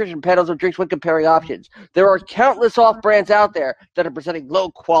the nutrition panels of drinks when comparing options. There are countless off-brands out there that are presenting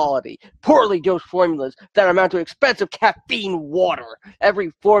low-quality, poorly dosed formulas that amount to expensive caffeine water.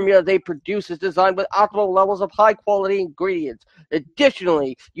 Every formula they produce is designed with optimal levels of high-quality ingredients.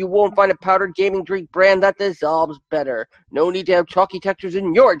 Additionally, you won't find a powdered gaming drink brand that dissolves better. No need to have chalky textures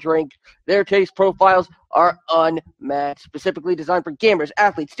in your drink. Their taste profiles are unmatched, specifically designed for gamers,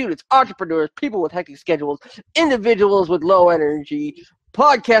 athletes, students, entrepreneurs, people with hectic schedules, individuals with low energy,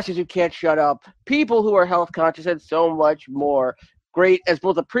 podcasters who can't shut up, people who are health conscious, and so much more. Great as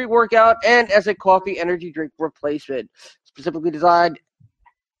both a pre-workout and as a coffee energy drink replacement. Specifically designed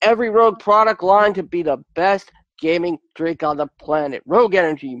every Rogue product line to be the best gaming drink on the planet. Rogue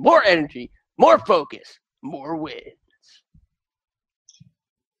Energy, more focus, more wins.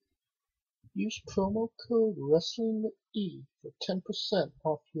 use promo code WRESTLINGWITHE for 10%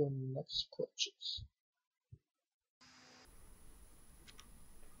 off your next purchase.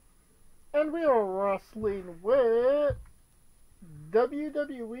 And we are wrestling with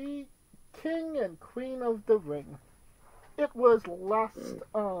WWE King and Queen of the Ring. It was last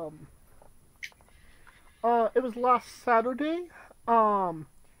Saturday.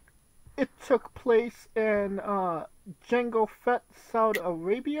 It took place in Jango Fett, Saudi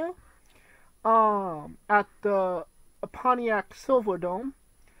Arabia, at the Pontiac Silverdome.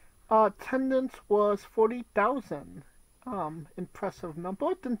 Attendance was 40,000. Impressive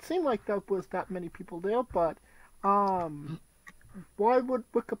number. It didn't seem like there was that many people there, but why would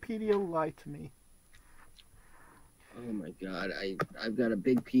Wikipedia lie to me? Oh my God! I've got a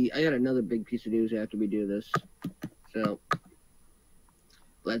big piece. I got another big piece of news after we do this. So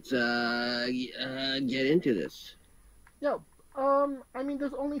let's get into this. Yeah. I mean,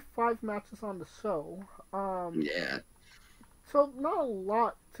 there's only 5 matches on the show. Yeah. So not a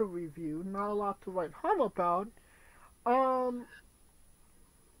lot to review, not a lot to write home about. Um,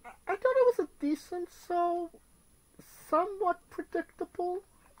 I thought it was a decent show, somewhat predictable.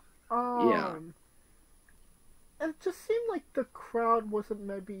 Yeah. And it just seemed like the crowd wasn't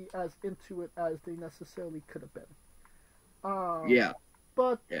maybe as into it as they necessarily could have been. Yeah.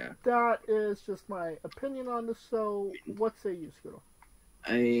 But Yeah. that is just my opinion on the show. What say you, Scooter?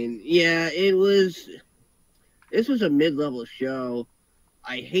 I mean, yeah, this was a mid-level show.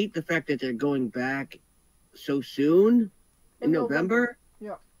 I hate the fact that they're going back so soon in November.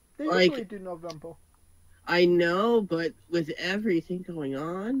 Yeah, they Like, usually do November. I know, but with everything going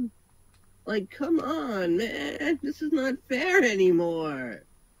on, like, come on, man, this is not fair anymore.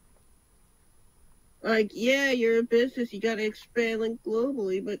 Like, yeah, you're a business, you gotta expand like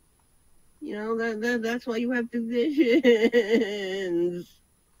globally, but you know that's why you have divisions.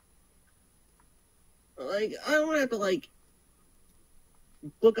 Like, I don't have to like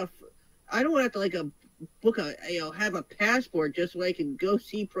book a. I don't have to like book a have a passport just so I can go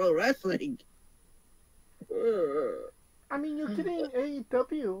see pro wrestling. I mean, you're getting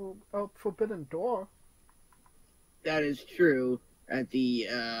AEW Forbidden Door. That is true at the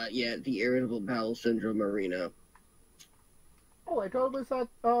the Irritable Bowel Syndrome Arena. Oh, I thought it was at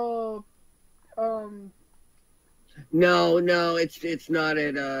No, it's not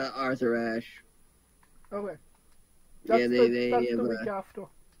at Arthur Ashe. Okay. Yeah, That's they the week after.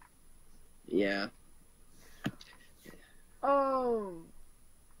 Yeah. So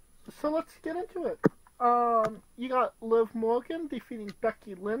let's get into it. You got Liv Morgan defeating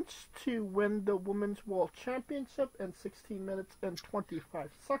Becky Lynch to win the Women's World Championship in 16 minutes and 25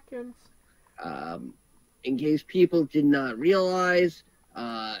 seconds. In case people did not realize,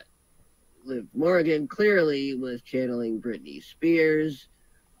 Liv Morgan clearly was channeling Britney Spears.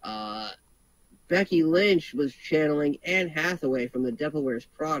 Becky Lynch was channeling Anne Hathaway from The Devil Wears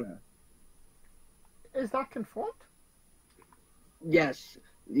Prada. Is that confirmed? Yes,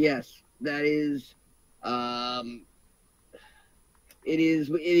 that is. It is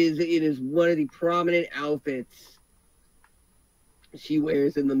one of the prominent outfits she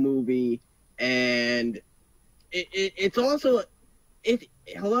wears in the movie, and it's also it's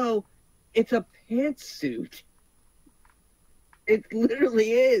a pantsuit. It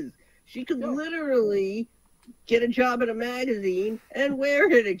literally is. She could literally get a job at a magazine and wear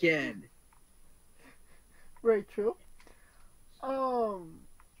it again. Very true. I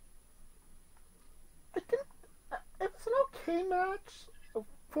think it was an okay match.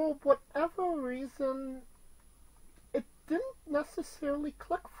 For whatever reason, it didn't necessarily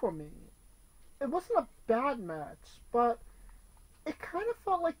click for me. It wasn't a bad match, but it kind of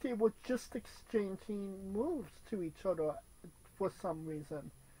felt like they were just exchanging moves to each other for some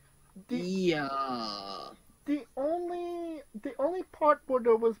reason. The only part where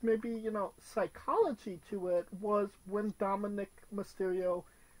there was maybe, psychology to it was when Dominic Mysterio,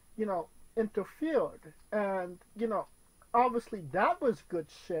 interfered. And, obviously that was good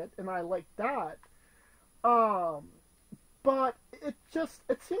shit, and I liked that. But it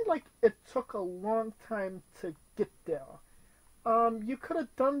seemed like it took a long time to get there. You could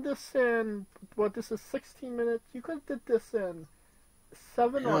have done this in, this is 16 minutes, you could have did this in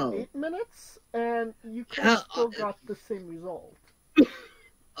 7 or 8 minutes, and you could have still got the same result.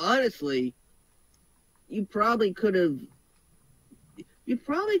 Honestly, you probably could have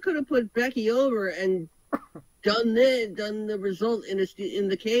put Becky over and done the result in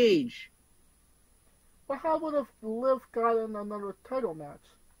the cage. But how would have Liv gotten another title match?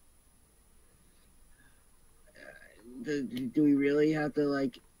 Do we really have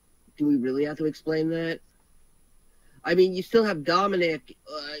to explain that? I mean, you still have Dominic.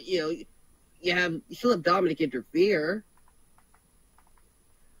 You still have Dominic interfere.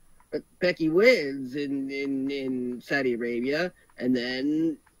 But Becky wins in Saudi Arabia, and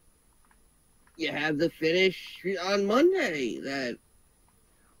then you have the finish on Monday that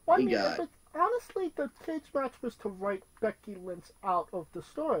we got. Honestly, the cage match was to write Becky Lynch out of the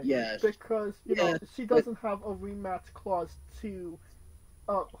story. Yes. Because, she doesn't have a rematch clause to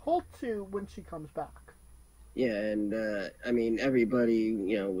hold to when she comes back. Yeah, and, I mean, everybody,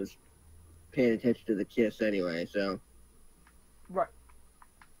 was paying attention to the kiss anyway, so. Right.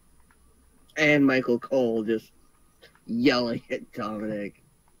 And Michael Cole just yelling at Dominic.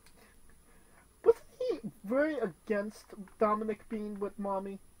 Wasn't he very against Dominic being with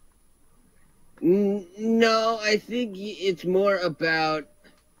Mommy? No, I think it's more about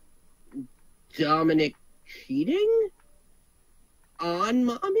Dominic cheating on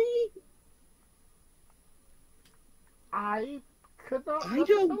Mommy. I could not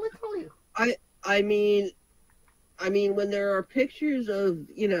necessarily tell you. I mean, when there are pictures of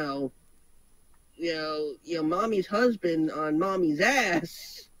mommy's husband on mommy's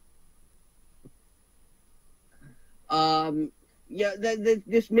ass,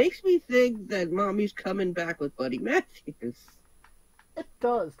 this makes me think that mommy's coming back with Buddy Matthews. It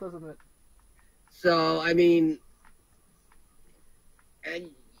does, doesn't it? So I mean,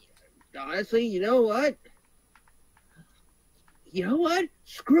 and honestly, you know what?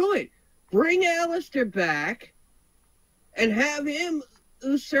 Screw it. Bring Alistair back and have him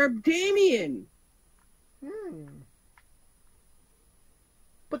usurp Damien.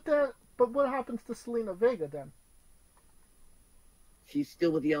 But what happens to Selena Vega then? She's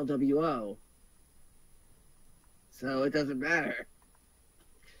still with the LWO. So it doesn't matter.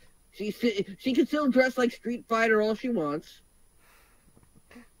 She can still dress like Street Fighter all she wants.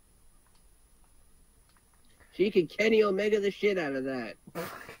 She can Kenny Omega the shit out of that. Well,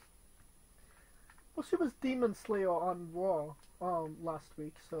 she was Demon Slayer on Raw last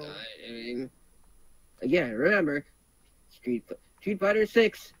week, so... I mean, again, remember, Street Fighter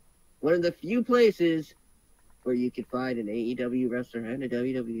 6, one of the few places where you can find an AEW wrestler and a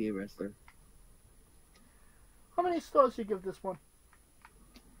WWE wrestler. How many stars do you give this one?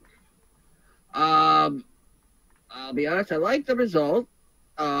 I'll be honest, I like the result.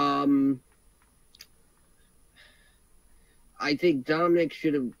 I think Dominic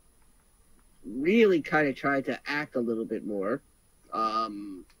should have really kind of tried to act a little bit more.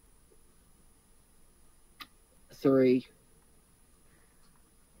 3.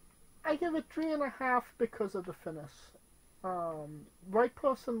 I give it 3.5 because of the finish. Right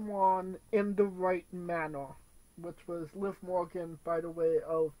person won in the right manner, which was Liv Morgan by the way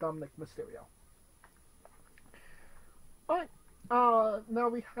of Dominic Mysterio. Alright, now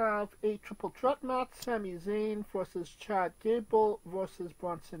we have a triple threat match. Sami Zayn versus Chad Gable versus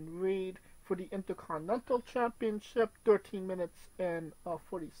Bronson Reed for the Intercontinental Championship. 13 minutes and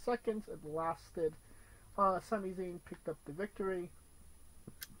 40 seconds it lasted. Sami Zayn picked up the victory.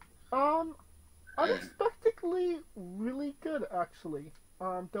 Unexpectedly really good, actually.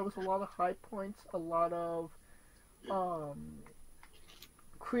 There was a lot of high points, a lot of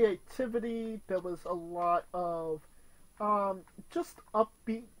creativity. There was a lot of just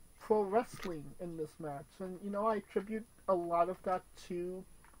upbeat pro wrestling in this match, and I attribute a lot of that to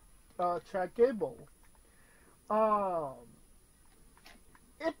Chad Gable.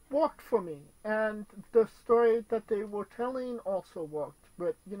 It worked for me, and the story that they were telling also worked.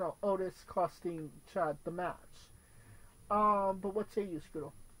 But Otis costing Chad the match. But what say you,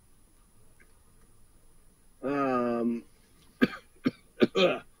 Scooter?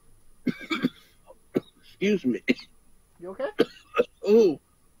 Excuse me. You okay? Ooh,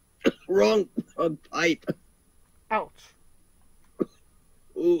 wrong pipe. Ouch.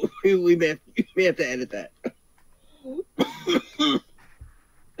 Ooh, we may have to edit that.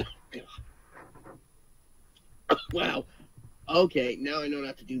 Wow. Okay, now I know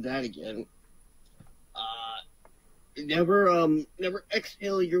not to do that again. Never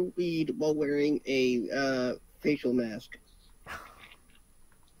exhale your weed while wearing a facial mask.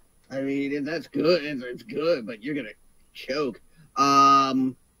 I mean, that's good. It's good, but you're gonna choke.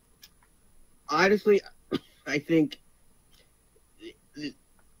 Honestly, I think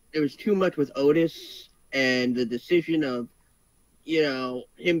there was too much with Otis and the decision of,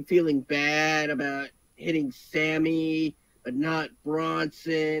 him feeling bad about hitting Sammy, but not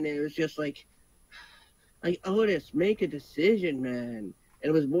Bronson. And it was just like Otis, make a decision, man. And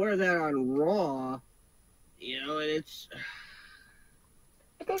it was more of that on Raw, and it's...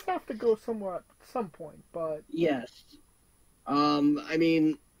 It does have to go somewhere at some point, but... Yes. I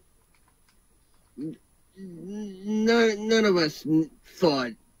mean, none of us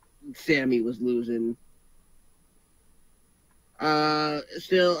thought Sammy was losing.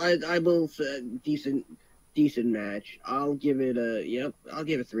 Still, I will say decent match. I'll give it 3.5. Yeah, I'll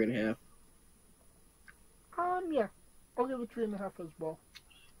give it 3.5 as well.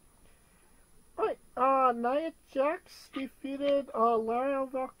 Alright, Nia Jax defeated Lara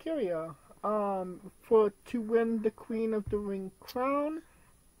Valkyria to win the Queen of the Ring crown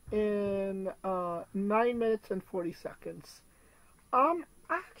in 9 minutes and 40 seconds. I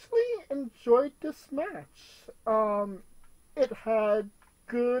actually enjoyed this match. It had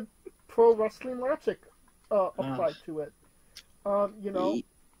good pro wrestling logic applied to it.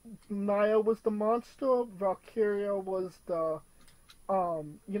 Nia was the monster, Valkyria was the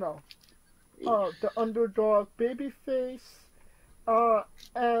the underdog babyface,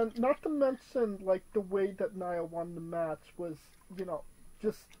 and not to mention the way that Nia won the match was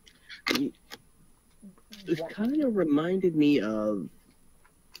just. This kind of reminded me of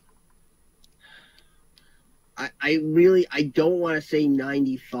I don't want to say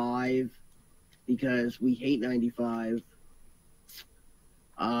 95 because we hate 95.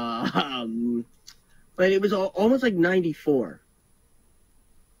 But it was almost like 94.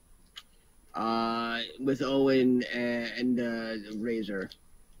 With Owen and Razor.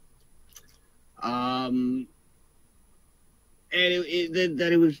 And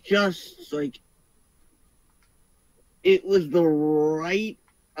it was just like it was the right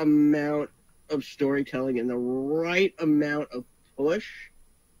amount of storytelling and the right amount of push.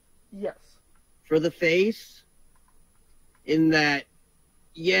 Yes. For the face. In that,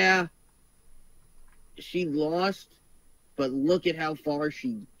 yeah, she lost, but look at how far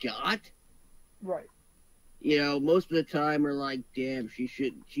she got. Right. You know, most of the time we're like, damn, she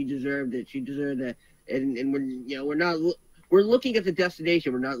deserved it. She deserved that. And we're looking at the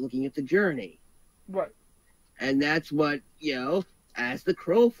destination. We're not looking at the journey. Right. And that's what, as the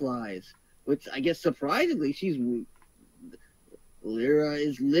crow flies, which I guess surprisingly, Lyra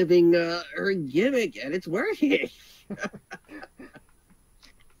is living her gimmick and it's working.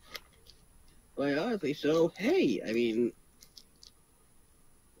 Quite honestly, so hey, I mean,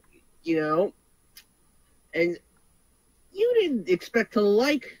 and you didn't expect to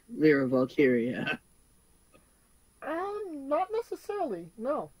like Lyra Valkyria. Not necessarily,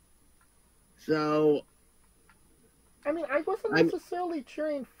 no. So, I mean, I wasn't necessarily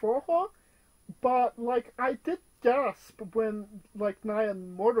cheering for her, but, like, I did gasp when, like, Nia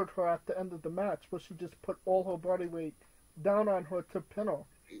murdered her at the end of the match, where she just put all her body weight down on her to pin her.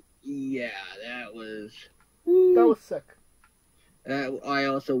 Yeah, that was... That was sick. I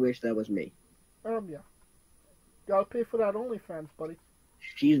also wish that was me. Yeah. Gotta pay for that OnlyFans, buddy.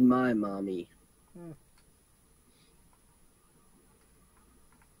 She's my mommy.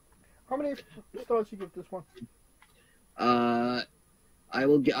 How many stars you give this one? I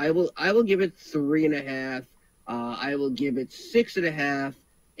will give it 3.5. I will give it 6.5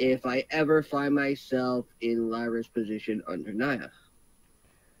 if I ever find myself in Lyra's position under Nia.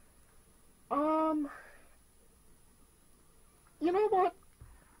 You know what?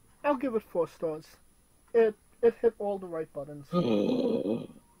 I'll give it 4 stars. It hit all the right buttons.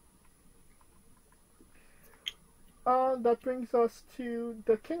 That brings us to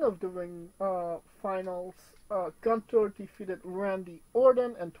the King of the Ring finals. Gunther defeated Randy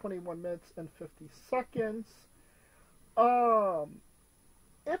Orton in 21 minutes and 50 seconds. It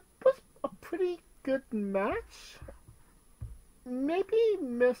was a pretty good match. Maybe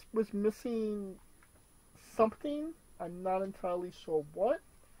was missing something. I'm not entirely sure what.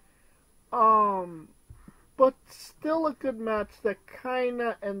 But still a good match that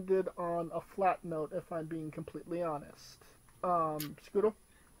kinda ended on a flat note, if I'm being completely honest. Scooter?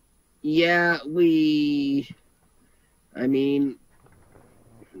 Yeah, we knew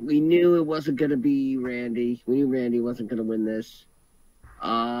it wasn't going to be Randy. We knew Randy wasn't going to win this.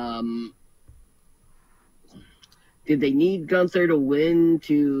 Did they need Gunther to win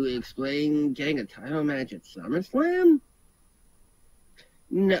to explain getting a title match at SummerSlam?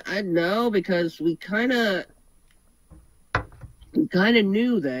 No, because we kind of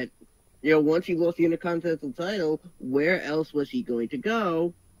knew that, once he lost the Intercontinental title, where else was he going to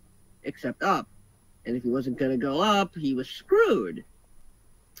go except up? And if he wasn't going to go up, he was screwed.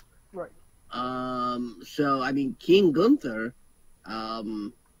 Right. So, I mean, King Gunther, I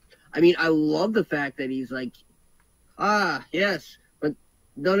love the fact that he's like, yes, but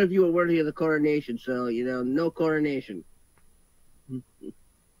none of you are worthy of the coronation, so, no coronation.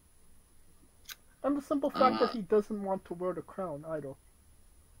 And the simple fact that he doesn't want to wear the crown either.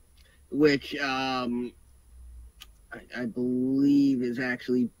 Which, I believe is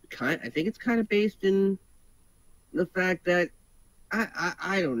actually I think it's kind of based in the fact that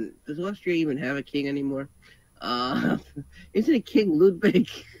I don't, does Austria even have a king anymore? Isn't it King Ludwig?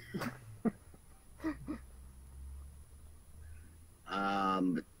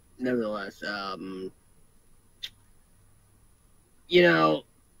 But nevertheless,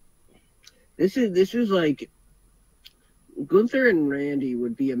 this is like Gunther and Randy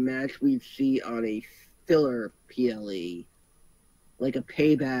would be a match we'd see on a filler PLE, like a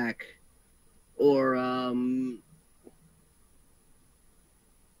Payback, or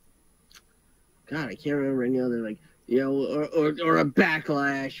God, I can't remember any other, like, or a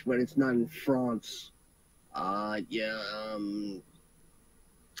Backlash when it's not in France. A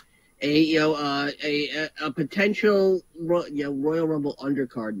potential Royal Rumble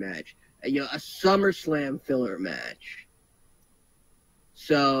undercard match, a SummerSlam filler match.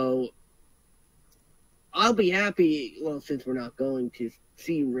 So I'll be happy. Well, since we're not going to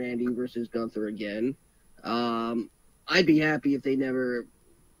see Randy versus Gunther again, I'd be happy if they never,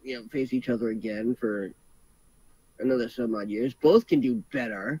 face each other again for another some odd years. Both can do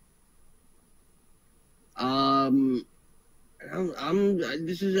better. I'll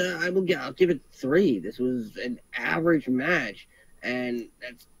give it 3. This was an average match, and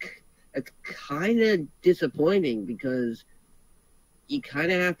that's kind of disappointing because you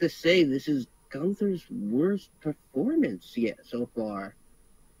kind of have to say this is Gunther's worst performance yet so far.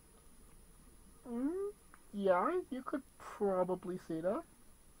 Yeah, you could probably say that.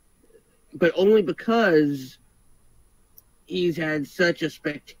 But only because he's had such a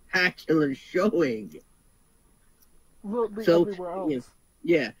spectacular showing. Literally So, everywhere else.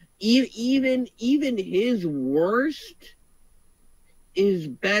 Yeah. Even his worst is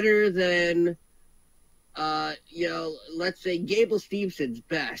better than, let's say Gable Stevenson's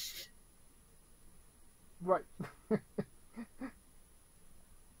best. Right.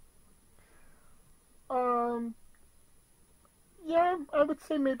 Yeah, I would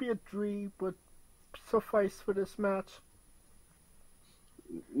say maybe a 3 would suffice for this match.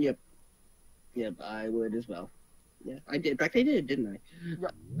 Yep, I would as well. Yeah, I did. In fact, I did, didn't I?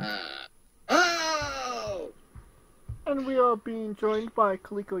 Yeah. And we are being joined by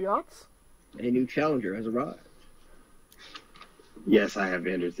Kaliko Yachts. A new challenger has arrived. Yes, I have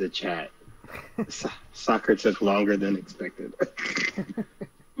entered the chat. Soccer took longer than expected.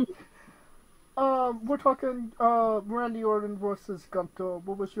 We're talking Randy Orton versus Gunther.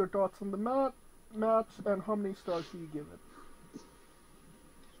 What was your thoughts on the match, and how many stars do you give it?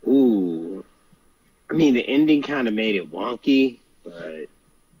 Ooh. I mean, the ending kind of made it wonky, but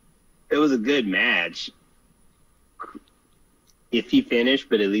it was a good match. If he finished,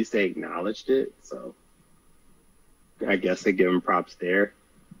 but at least they acknowledged it, so I guess I give him props there.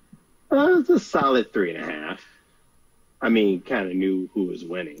 It's a solid 3.5. I mean, kind of knew who was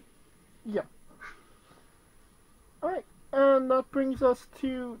winning. Yeah. Alright, and that brings us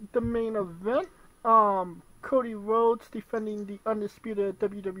to the main event. Cody Rhodes defending the undisputed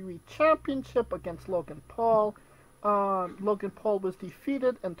WWE Championship against Logan Paul. Logan Paul was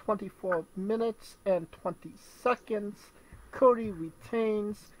defeated in 24 minutes and 20 seconds. Cody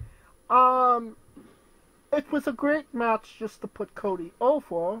retains. It was a great match just to put Cody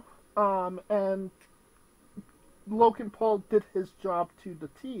over. And Logan Paul did his job to the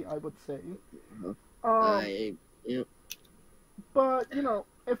T, I would say. Yep. But,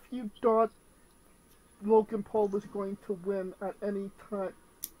 if you thought Logan Paul was going to win at any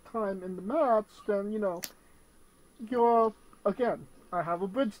time in the match, then, you're, again, I have a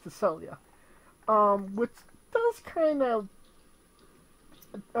bridge to sell you. Which does kind of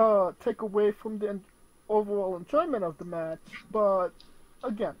take away from the overall enjoyment of the match, but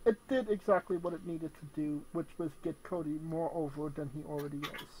again, it did exactly what it needed to do, which was get Cody more over than he already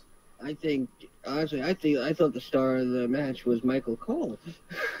is. I thought the star of the match was Michael Cole.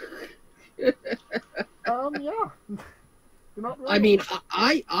 Yeah. You're not wrong. I mean,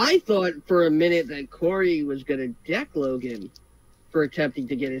 I thought for a minute that Corey was going to deck Logan for attempting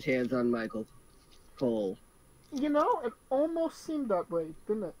to get his hands on Michael Cole. It almost seemed that way,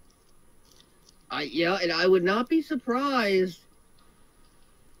 didn't it? And I would not be surprised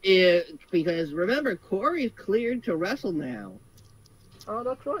because remember, Corey's cleared to wrestle now. Oh,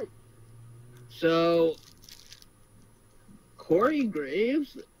 that's right. So, Corey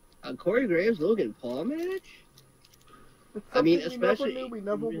Graves, Logan Paul match? I mean, especially we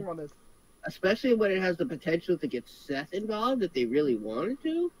never wanted. Especially when it has the potential to get Seth involved if they really wanted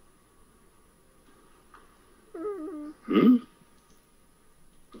to.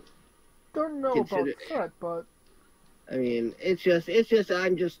 Don't know about Seth, but I mean, it's just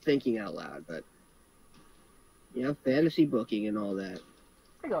I'm just thinking out loud, but fantasy booking and all that.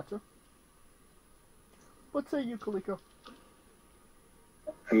 I gotcha. What say you, Kaliko?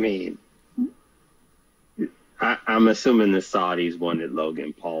 I mean, I'm assuming the Saudis wanted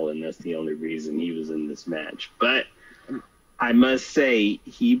Logan Paul, and that's the only reason he was in this match. But I must say,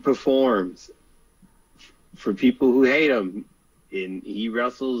 he performs for people who hate him, and he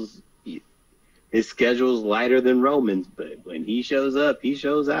wrestles. His schedule's lighter than Roman's, but when he shows up, he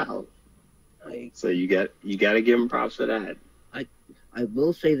shows out. So you got to give him props for that. I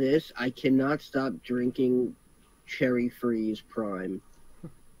will say this: I cannot stop drinking Cherry Freeze Prime.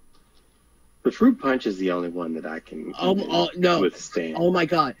 The fruit punch is the only one that I can withstand. Oh my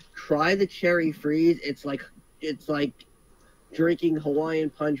god! Try the Cherry Freeze. It's like drinking Hawaiian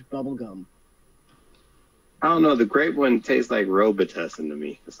Punch bubblegum. I don't know. The grape one tastes like Robitussin to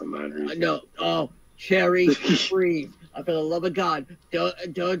me for some odd reason. No. Oh, Cherry Freeze. For the love of God,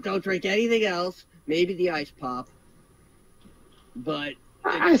 don't drink anything else. Maybe the ice pop. But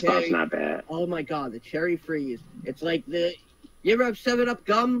ice pop's not bad. Oh my god, the Cherry Freeze. It's like you ever have 7-Up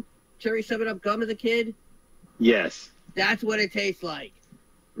gum? Cherry 7-Up gum as a kid? Yes. That's what it tastes like.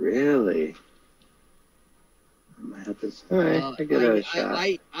 Really? I might have to. All right, I give it a shot.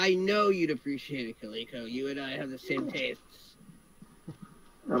 I know you'd appreciate it, Kaliko. You and I have the same tastes.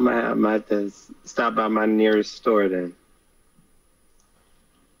 I might have to stop by my nearest store then.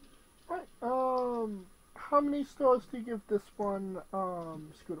 Right. How many stars do you give this one,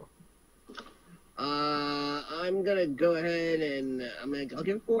 Scooter? I'm gonna go ahead and I'll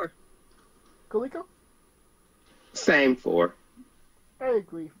give it 4. Kaliko? Same 4. I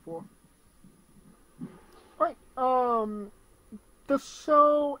agree, 4. Right. The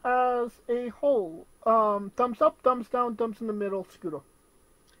show as a whole. Thumbs up, thumbs down, thumbs in the middle, Scooter.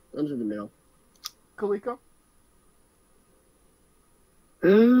 Thumbs in the middle. Kaliko?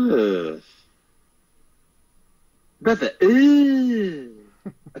 Ugh. Brother, ugh.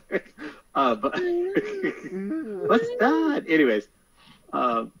 But what's that? Anyways,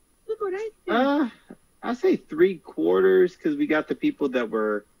 I say 3/4 because we got the people that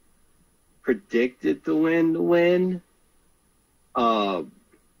were predicted to win.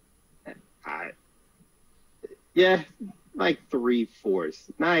 Like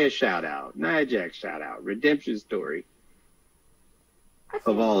 3/4. Nia shout out. Nia Jax shout out. Redemption story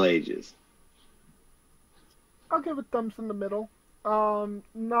of all ages. I'll give it thumbs in the middle.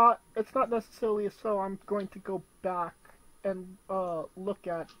 It's not necessarily a show I'm going to go back and look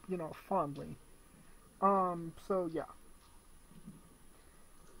at, fondly. So yeah.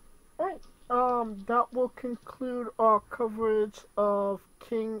 Alright, that will conclude our coverage of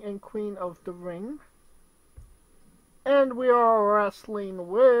King and Queen of the Ring. And we are wrestling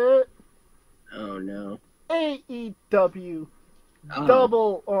with... Oh no. AEW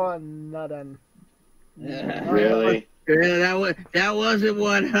Double or Nothing. Really? Yeah, that wasn't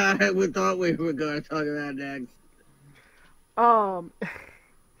what I thought we were going to talk about next.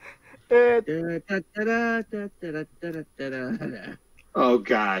 Oh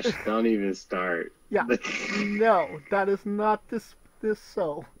gosh, don't even start. Yeah, no, that is not this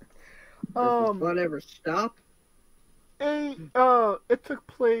show. Does the fun ever stop? It took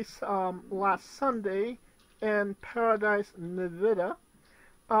place last Sunday in Paradise, Nevada,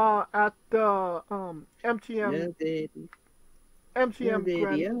 at the MGM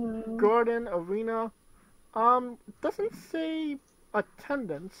Grand Garden Arena. Doesn't say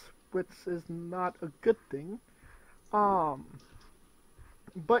attendance, which is not a good thing.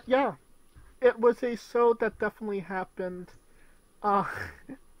 But yeah, it was a show that definitely happened.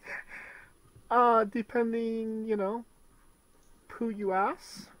 Depending, who you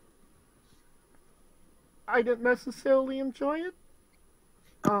ask. I didn't necessarily enjoy it.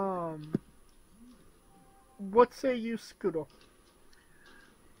 What say you, Scooter?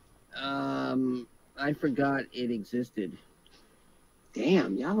 I forgot it existed.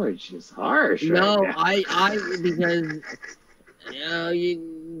 Damn, y'all are just harsh. No, right now. because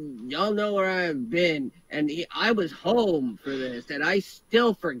y'all know where I've been, and I was home for this, and I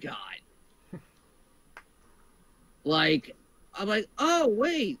still forgot. Like, I'm like, oh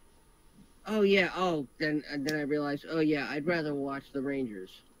wait, oh yeah, then I realized, oh yeah, I'd rather watch the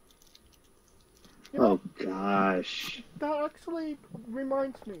Rangers. Oh gosh. That actually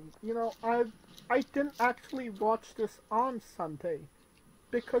reminds me. I didn't actually watch this on Sunday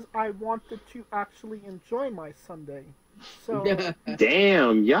because I wanted to actually enjoy my Sunday. So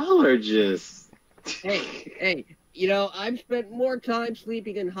damn, y'all are just. Hey, I've spent more time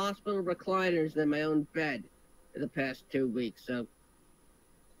sleeping in hospital recliners than my own bed in the past 2 weeks. So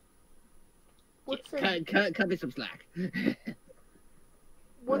cut me some slack.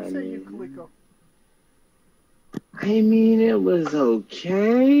 What say you, Kaliko? I mean, it was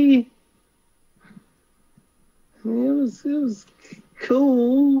okay. It was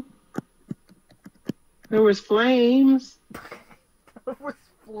cool. There was flames. There was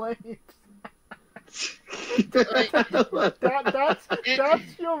flames. That's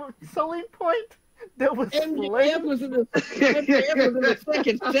your selling point? There was MJF was in the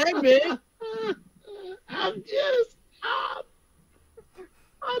second segment. I'm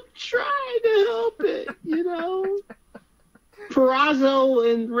trying to help it,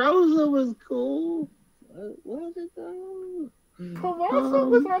 Perazo and Rosa was cool. What was it though? Perazo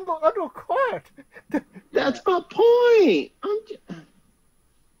was on the undercard. That's my point.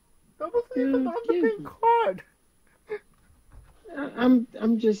 That wasn't even on the main card.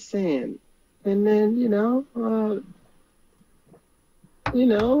 I'm just saying. And then,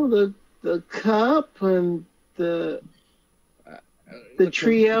 the cup and the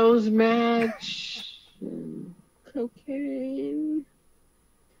trios match. And cocaine.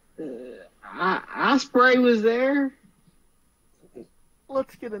 Osprey was there.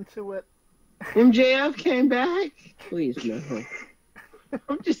 Let's get into it. MJF came back. Please no.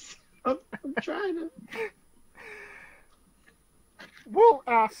 I'm trying to. Will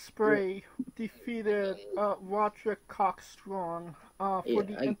Ospreay defeated Roderick Cox-Strong for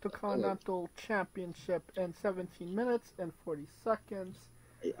the Intercontinental Championship in 17 minutes and 40 seconds.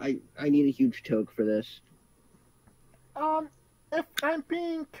 I need a huge toke for this. If I'm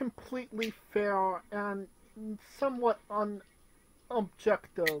being completely fair and somewhat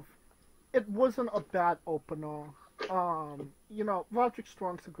unobjective, it wasn't a bad opener. Roderick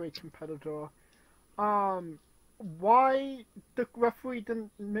Strong's a great competitor. Why the referee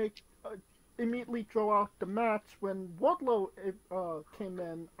didn't immediately draw out the match when Wardlow came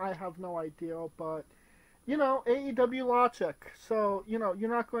in, I have no idea, but AEW logic. So, you're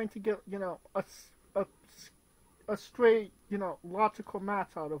not going to get, a straight, logical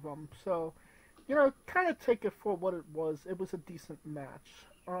match out of them. So, kind of take it for what it was. It was a decent match.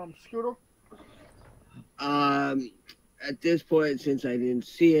 Scooter? At this point, since I didn't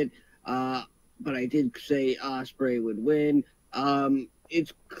see it, but I did say Ospreay would win.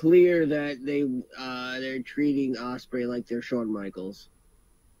 It's clear that they're treating Ospreay like they're Shawn Michaels.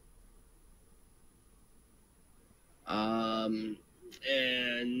 And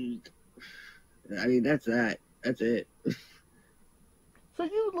I mean that's that. That's it. So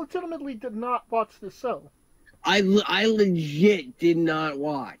you legitimately did not watch the show? I legit did not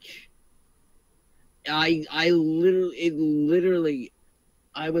watch. I literally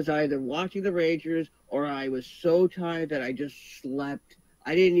I was either watching the Rangers or I was so tired that I just slept.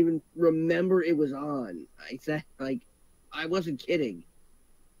 I didn't even remember it was on. I said, I wasn't kidding.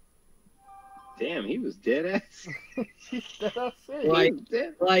 Damn, he was dead ass.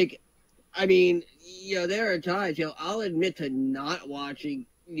 I mean, there are times, I'll admit to not watching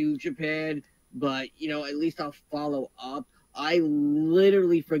New Japan, but, at least I'll follow up. I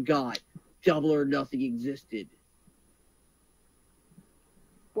literally forgot Double or Nothing existed.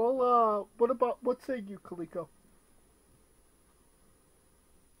 Well, what say you, Kaliko?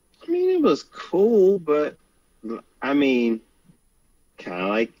 I mean, it was cool, but, I mean, kind of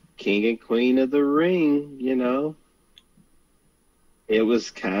like King and Queen of the Ring, It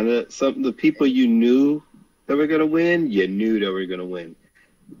was kind of something, the people you knew that were going to win, you knew they were going to win.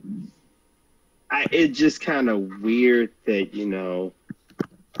 It's just kind of weird that,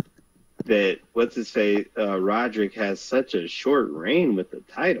 that Roderick has such a short reign with the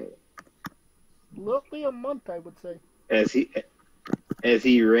title. Roughly a month, I would say. As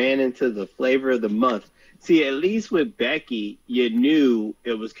he ran into the flavor of the month. See, at least with Becky, you knew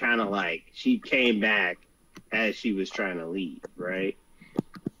it was kind of like she came back as she was trying to leave, right?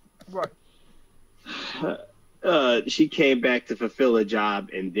 Right. She came back to fulfill a job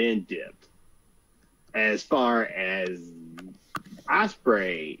and then dipped. As far as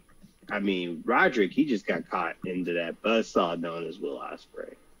Ospreay, I mean, Roderick, he just got caught into that buzzsaw known as Will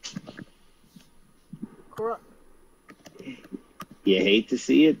Ospreay. Correct. You hate to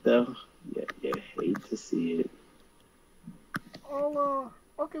see it, though. You hate to see it. I'll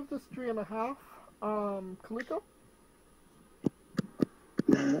give this 3.5. Kaliko?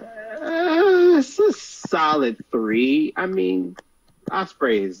 It's a solid 3. I mean,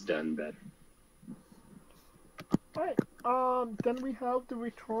 Ospreay has done better. Alright, then we have the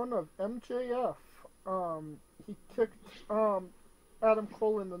return of MJF. He kicked Adam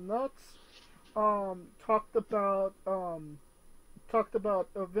Cole in the nuts. Talked about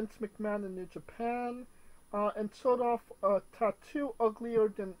Vince McMahon in New Japan, and showed off a tattoo uglier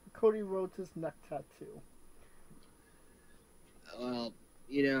than Cody Rhodes' neck tattoo. Well,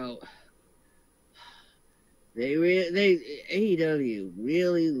 AEW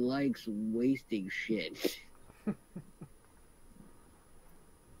really likes wasting shit.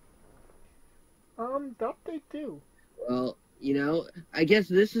 That they do. Well, I guess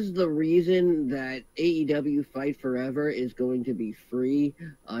this is the reason that AEW Fight Forever is going to be free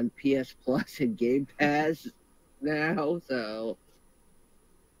on PS Plus and Game Pass now, so.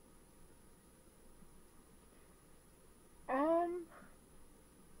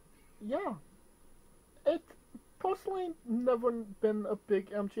 Yeah. It personally never been a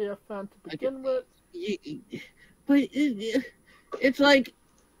big MJF fan to begin with. But it's like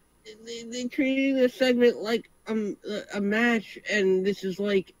they're treating this segment like a match, and this is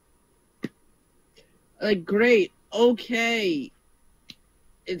like great, okay,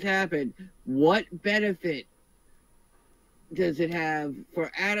 it's happened. What benefit does it have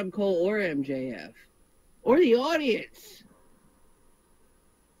for Adam Cole or MJF or the audience?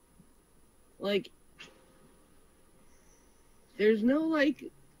 There's no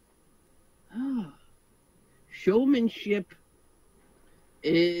showmanship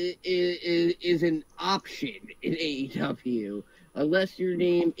is an option in AEW unless your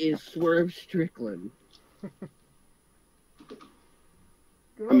name is Swerve Strickland.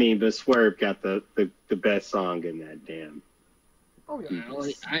 I mean, but Swerve got the best song in that damn. Oh yeah. Well,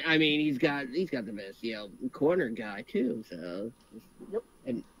 I mean, he's got the best, corner guy too. So, Yep.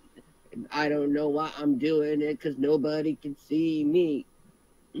 And I don't know why I'm doing it because nobody can see me.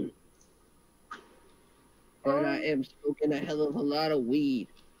 But I am smoking a hell of a lot of weed.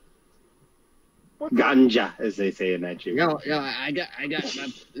 Ganja, as they say in Nigeria. No, I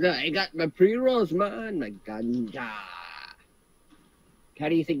got my pre-rolls, man, my ganja. How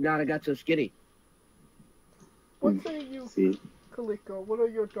do you think Nana got so skinny? What say you, See? Kaliko? What are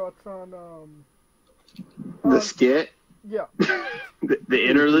your thoughts on The skit? Yeah. the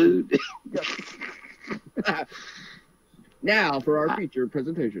interlude? Yes. Now for our feature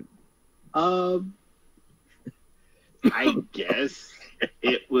presentation. I guess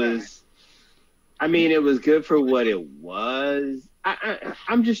it was. I mean, it was good for what it was.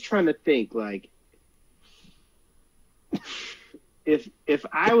 I'm just trying to think, like, if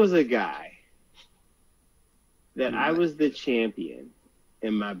I was a guy that I was the champion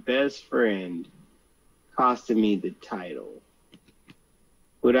and my best friend costed me the title,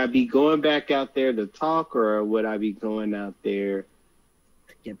 would I be going back out there to talk, or would I be going out there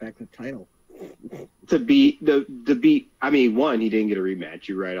to get back the title? To be. I mean, one, he didn't get a rematch.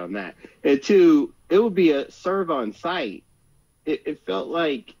 You're right on that. And two, it would be a serve on site. It felt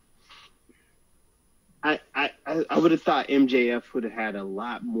like I would have thought MJF would have had a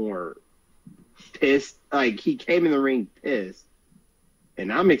lot more pissed. Like, he came in the ring pissed,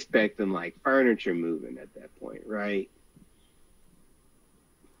 and I'm expecting like furniture moving at that point, right?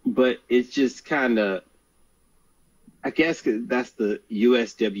 But it's just kind of. I guess that's the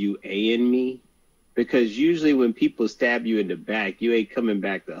USWA in me, because usually when people stab you in the back, you ain't coming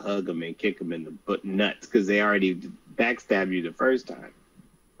back to hug them and kick them in the butt nuts because they already backstabbed you the first time,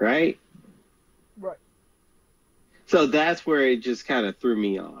 right? Right. So that's where it just kind of threw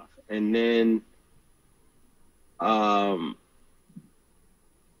me off. And then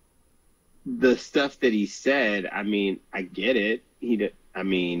the stuff that he said, I mean, I get it.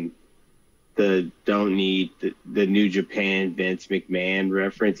 Don't need the New Japan Vince McMahon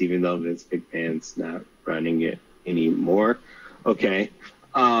reference, even though Vince McMahon's not running it anymore. Okay.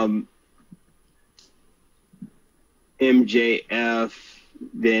 MJF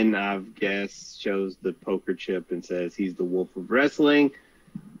then, I guess, shows the poker chip and says he's the Wolf of Wrestling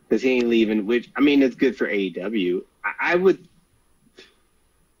because he ain't leaving, which, I mean, it's good for AEW.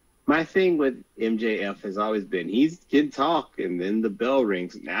 My thing with MJF has always been he can talk and then the bell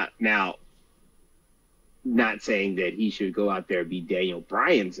rings. Now, not saying that he should go out there and be Daniel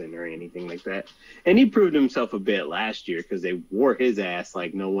Bryanson or anything like that. And he proved himself a bit last year because they wore his ass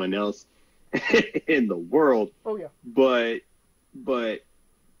like no one else in the world. Oh, yeah. But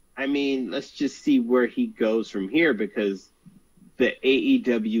I mean, let's just see where he goes from here, because the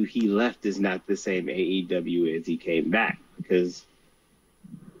AEW he left is not the same AEW as he came back, because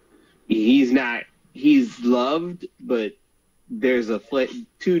he's loved, but there's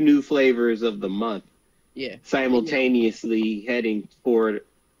two new flavors of the month. Yeah. Simultaneously heading toward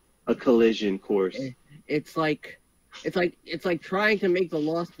a collision course. It's like trying to make the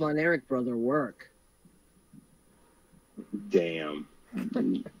Lost Von Erich brother work. Damn.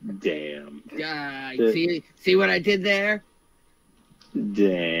 See what I did there?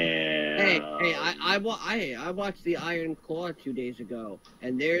 Damn. Hey, I watched the Iron Claw 2 days ago,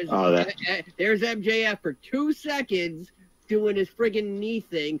 and there's MJF for 2 seconds doing his friggin' knee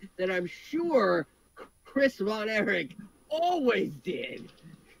thing that I'm sure Chris Von Erich always did,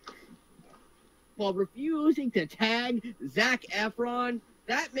 while refusing to tag Zac Efron.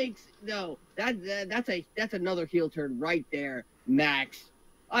 That's another heel turn right there, Max.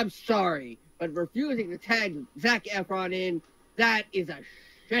 I'm sorry, but refusing to tag Zac Efron in, that is a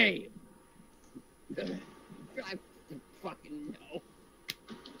shame. I fucking know.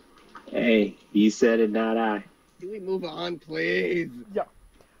 Hey, he said it, not I. Can we move on, please? Yeah.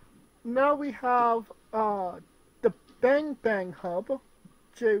 Now we have the Bang Bang Hub,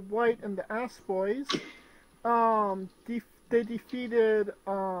 Jay White and the Ass Boys. They defeated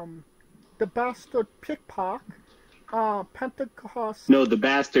the Bastard Pickpock, Pentecost. No, the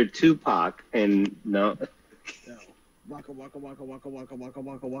Bastard Tupac, and no. Waka waka waka waka waka waka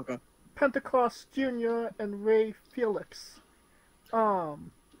waka waka. Pentecost Jr. and Ray Felix. For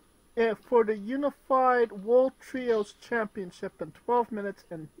the Unified World Trios Championship in 12 minutes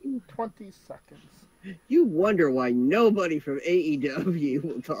and 20 seconds. You wonder why nobody from AEW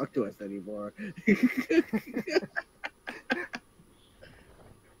will talk to us anymore.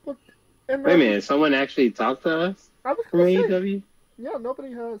 And Wait a minute, someone actually talked to us I was from gonna say, AEW? yeah,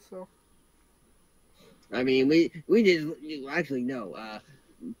 nobody has, so. I mean, we just actually no.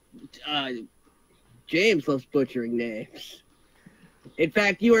 James loves butchering names. In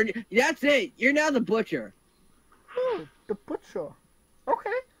fact, that's it. You're now the butcher. Oh, the butcher.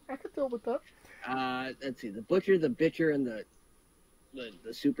 Okay, I could deal with that. Let's see, the butcher, the bitcher, and the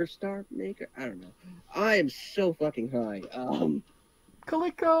superstar maker. I don't know. I am so fucking high.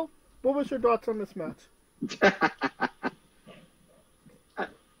 Kaliko, what was your thoughts on this match?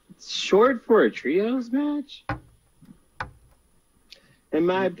 Short for a trios match? In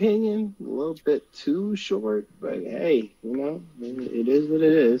my opinion, a little bit too short, but hey, it is what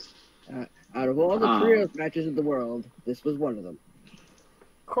it is. Out of all the trios matches in the world, this was one of them.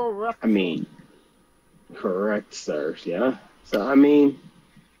 Correct. I mean, correct, sir. Yeah. So I mean,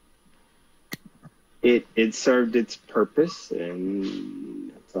 it served its purpose,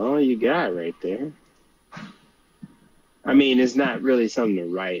 and that's all you got right there. I mean, it's not really something to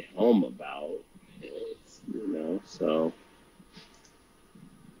write home about, so.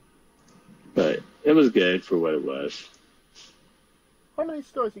 But it was good for what it was. How many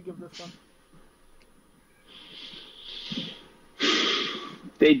stars do you give this one?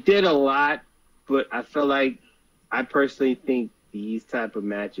 They did a lot, but I feel like I personally think these type of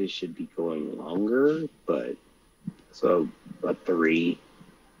matches should be going longer, but so a 3.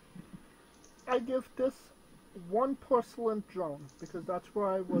 I give this 1 porcelain drone because that's where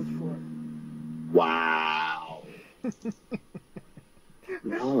I was for it. Wow.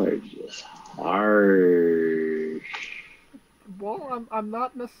 Y'all are just harsh. Well, I'm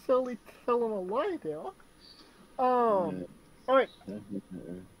not necessarily telling a lie there. Alright.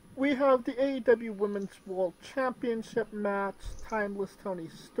 We have the AEW Women's World Championship match, Timeless Tony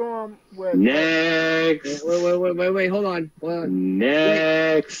Storm with... Next! Wait, hold on.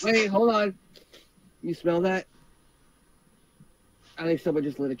 Next! Wait, hold on. You smell that? I think someone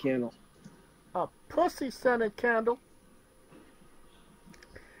just lit a candle. A pussy-scented candle.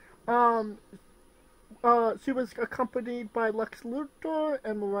 She was accompanied by Lex Luthor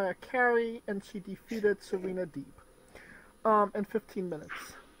and Mariah Carey, and she defeated Serena Deeb in 15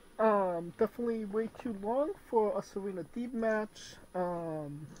 minutes. Definitely way too long for a Serena Deeb match.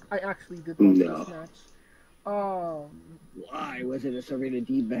 I actually did watch this match. Why was it a Serena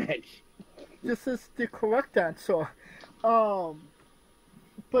Deeb match? This is the correct answer.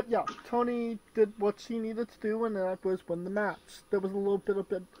 But yeah, Tony did what she needed to do, and that was win the match. There was a little bit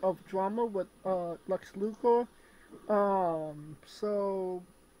of drama with Lex Luthor. So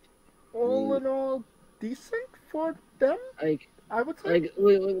all in all, decent for them. I would say.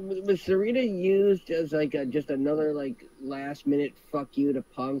 Was Serena used as just another last minute fuck you to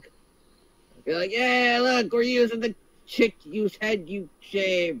Punk? You're like, yeah, look, we're using the chick whose head you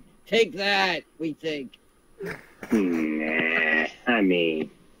shaved. Take that, we think. Nah, I mean,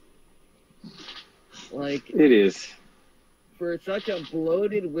 it is for such a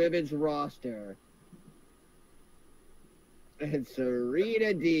bloated women's roster. And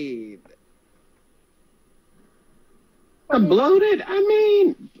Serena Deeb. Bloated? I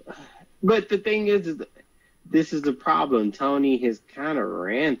mean, but the thing is this is the problem. Tony has kind of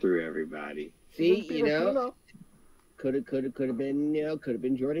ran through everybody. See, could have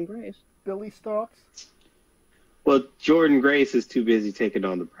been Jordan Grace. Billy Starks. Well, Jordan Grace is too busy taking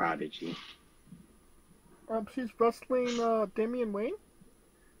on the Prodigy. She's wrestling Damian Wayne.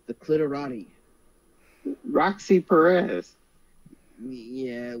 The Clitorati. Roxy Perez.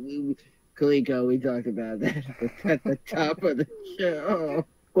 Yeah, Kaliko, we talked about that at the top of the show.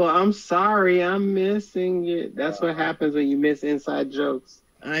 Well, I'm sorry, I'm missing it. That's what happens when you miss inside jokes.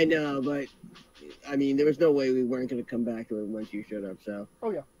 I know, but I mean, there was no way we weren't going to come back to it once you showed up. So.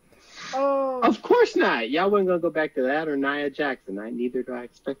 Oh yeah. Of course not. Y'all wasn't gonna go back to that or Nia Jackson. Neither do I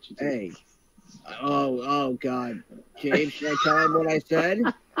expect you to. Hey. Oh God, James, should I tell him what I said?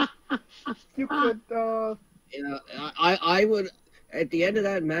 You could. I would. At the end of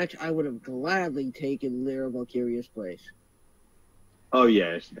that match, I would have gladly taken Lyra Valkyria's place. Oh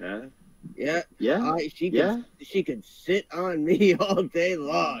yes. Yeah. Yeah. She could sit on me all day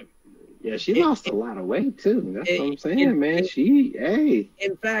long. Yeah, she lost a lot of weight too. That's what I'm saying, man.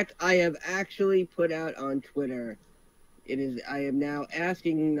 In fact, I have actually put out on Twitter. I am now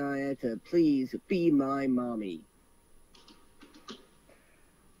asking Nia to please be my mommy.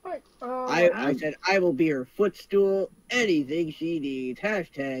 Right, I said I will be her footstool, anything she needs.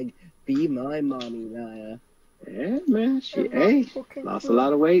 # be my mommy, Nia. Yeah, man. She lost a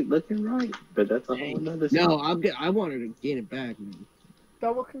lot of weight, looking right. But that's a whole nother. No, I want her to gain it back, man.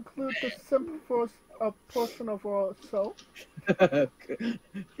 that will conclude the simp first portion of our show.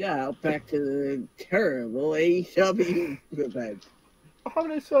 Yeah, back to the terrible AEW event. How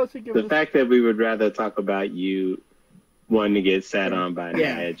many stars you give The this? fact that we would rather talk about you wanting to get sat on by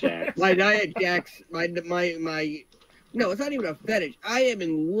Nia Jax. My Nia Jax, my, no, it's not even a fetish. I am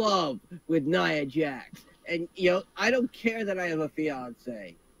in love with Nia Jax. And, you know, I don't care that I have a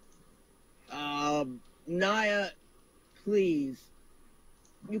fiance. Nia, please,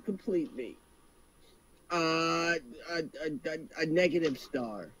 you complete me. A negative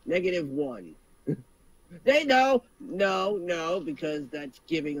star. -1. They no, because that's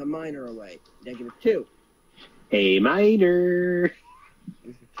giving a minor away. -2. A minor.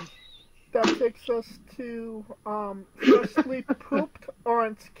 That takes us to freshly pooped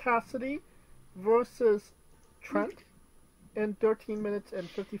Orange Cassidy versus Trent in 13 minutes and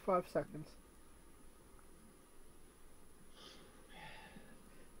 55 seconds.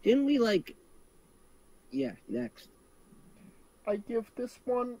 Didn't we yeah, next. I give this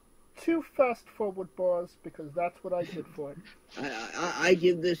one 2 fast forward bars because that's what I did for it. I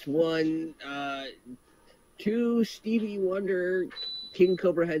give this one 2 Stevie Wonder King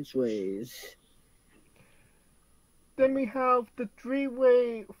Cobra head sways. Then we have the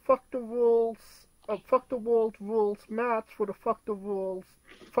 3-way Fuck the World Rules match for the Fuck the World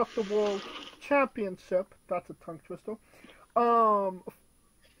Championship. That's a tongue twister.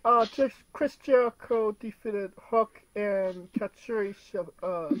 Chris Jericho defeated Hook and Katsuri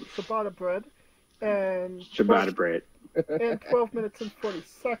Shibata Bread and Ciabatta bread. in 12 minutes and 40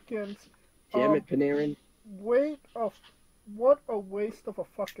 seconds. Damn it, Panarin. What a waste of a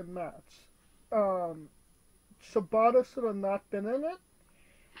fucking match. Shibata should have not been in it.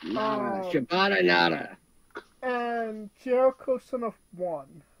 Shibata nada. And Jericho should have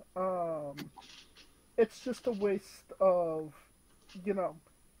won. It's just a waste of, you know.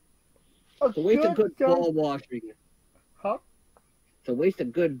 It's a waste of good ball washing. Huh? It's a waste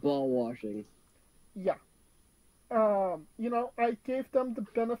of good ball washing. Yeah. You know, I gave them the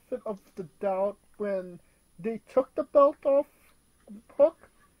benefit of the doubt when they took the belt off Hook,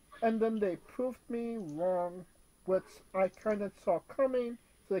 and then they proved me wrong, which I kind of saw coming,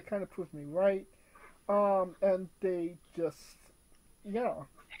 so they kind of proved me right. And they just, yeah.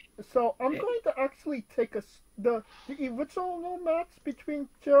 So I'm going to actually take the original match between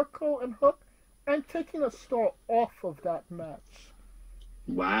Jericho and Hook. I'm taking a star off of that match.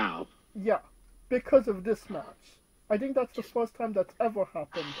 Wow. Yeah, because of this match. I think that's the first time that's ever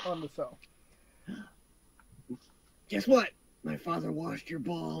happened on the show. Guess what? My father washed your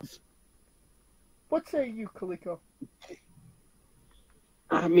balls. What say you, Kaliko?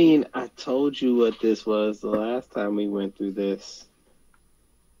 I mean, I told you what this was the last time we went through this.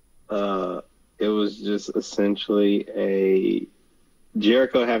 It was just essentially a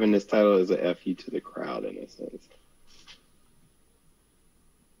Jericho having this title as a F you to the crowd in a sense.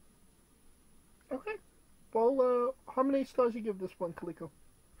 Okay. Well, how many stars you give this one, Kaliko?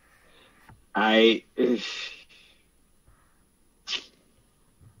 I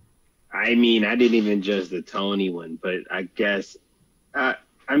mean, I didn't even judge the Tony one, but I guess, I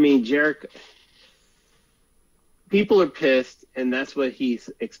mean, Jericho, people are pissed, and that's what he's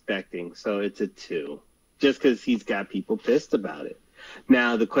expecting, so it's a 2, just because he's got people pissed about it.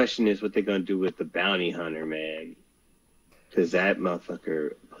 Now, the question is what they're going to do with the bounty hunter, man, because that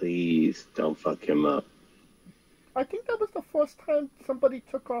motherfucker, please don't fuck him up. I think that was the first time somebody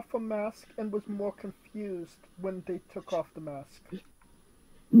took off a mask and was more confused when they took off the mask.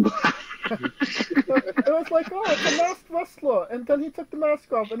 It was like, oh, it's a masked wrestler, and then he took the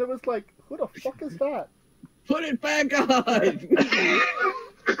mask off, and it was like, who the fuck is that? Put it back on!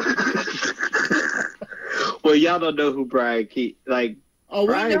 Well, y'all don't know who Brian Keith, like, Oh,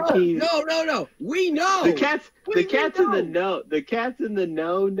 Brian we know. Keith, No. We know. The cat's know. in the know. The cat's in the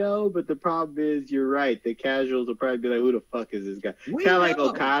know, but the problem is you're right. The casuals will probably be like, who the fuck is this guy? Kind of like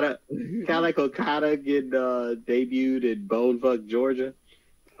Okada. Kind of like Okada getting debuted in Bonefuck, Georgia.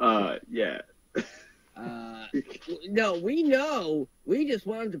 Yeah. No, we know. We just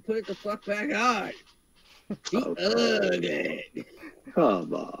wanted to put it the fuck back on. Okay.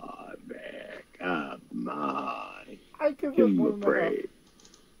 Come on, man. Come on. I give Give it him a 1.5. break.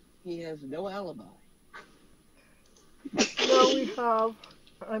 He has no alibi. Now we have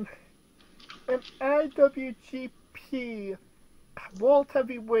an IWGP World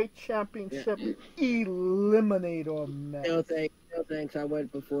Heavyweight Championship Eliminator match. No thanks. I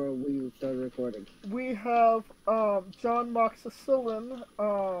went before we started recording. We have John Moxley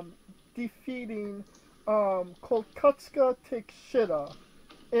defeating Kolkutska Takeshita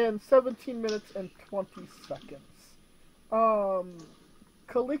in 17 minutes and 20 seconds.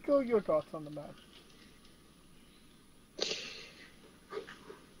 Kaliko, your thoughts on the match?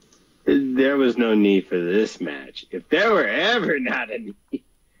 There was no need for this match. If there were ever not a need,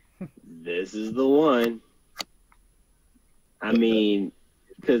 this is the one. I mean,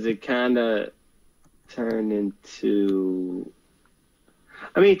 because it kind of turned into...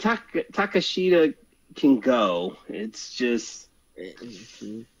 I mean, Takashita can go. It's just...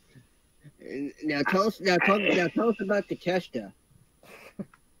 Now tell us about Takeshita.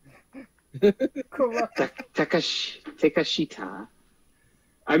 Correct. Takashita.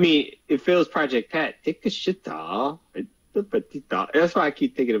 I mean, it feels Project Pat. Takashita. That's why I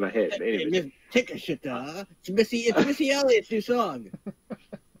keep thinking in my head. But anyway. Takashita. It's Missy Elliott's new song.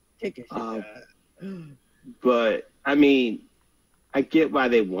 Takashita. But I mean, I get why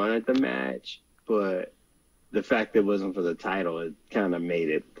they wanted the match, but the fact that it wasn't for the title, it kind of made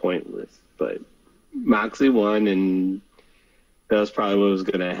it pointless. But Moxley won, and that was probably what was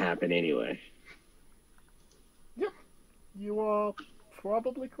going to happen anyway. Yep. You are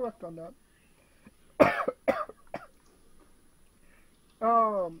probably correct on that.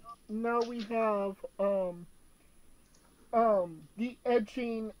 Now we have the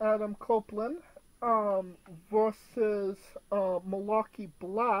edging Adam Copeland versus Milwaukee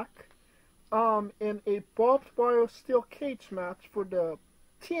Black in a barbed wire steel cage match for the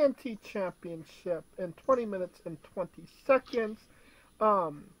TNT Championship in 20 minutes and 20 seconds.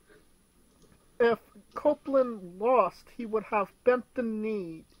 If Copeland lost, he would have bent the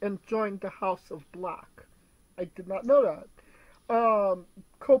knee and joined the House of Black. I did not know that.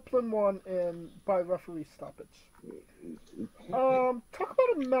 Copeland won by referee stoppage. Talk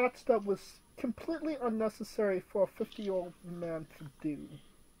about a match that was completely unnecessary for a 50-year-old man to do.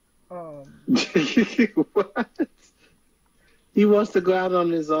 What? He wants to go out on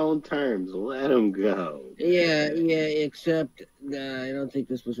his own terms. Let him go. Yeah, except I don't think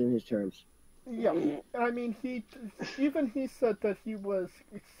this was in his terms. Yeah, I mean, he said that he was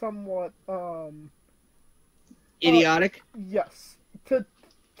somewhat idiotic. Yes, to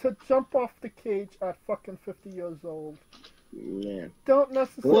jump off the cage at fucking 50 years old. Yeah. Don't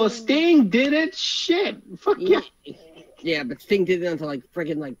necessarily. Well, Sting did it. Shit. Fuck yeah. Yeah, but Sting did it onto like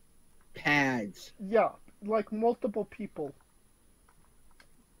friggin' pads. Yeah, like multiple people.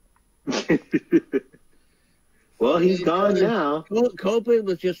 Well, he's gone now. Copeland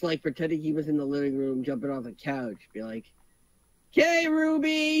was just pretending he was in the living room, jumping off the couch, be like, "Okay,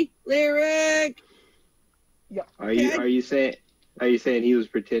 Ruby, lyric." Yeah. Are you saying he was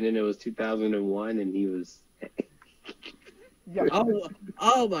pretending it was 2001 and he was? Yeah.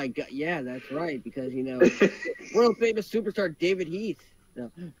 Oh my God! Yeah, that's right. Because world famous superstar David Heath.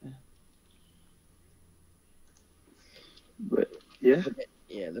 No. But yeah.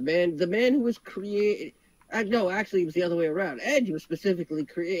 Yeah, the man who was created. No, actually, it was the other way around. Edge was specifically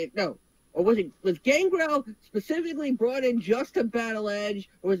created. No, or was Gangrel specifically brought in just to battle Edge,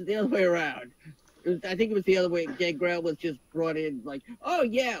 or was it the other way around? I think it was the other way. Gangrel was just brought in oh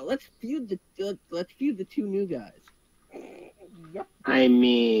yeah, let's feud the two new guys. Yep. I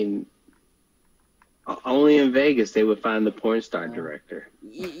mean, only in Vegas they would find the porn star director.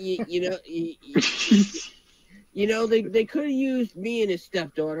 They could have used me and his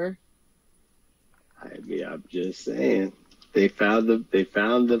stepdaughter. I mean, I'm just saying they found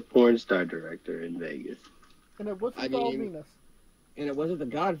the porn star director in Vegas. And it wasn't all Venus. And it wasn't the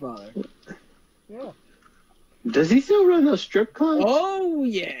Godfather. Yeah. Does he still run those strip clubs? Oh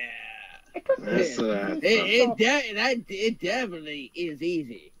yeah. It definitely is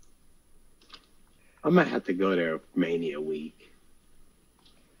easy. I might have to go there Mania week.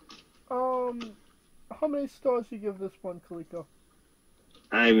 How many stars do you give this one, Kaliko?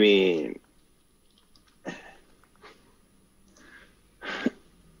 I mean,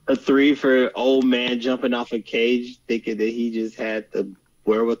 a 3 for old man jumping off a cage, thinking that he just had the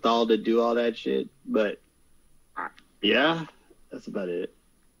wherewithal to do all that shit. But yeah, that's about it.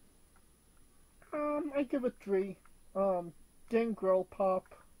 I give it 3. Gangrel pop.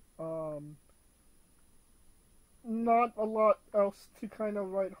 Not a lot else to kind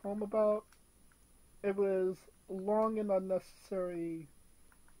of write home about. It was long and unnecessary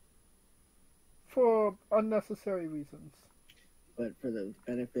for unnecessary reasons. But for the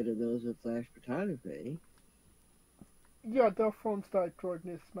benefit of those with flash photography. Yeah, their phones died during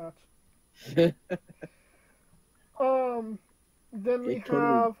this match. Then we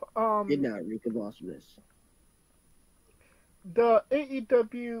have did not reek of awesomeness. The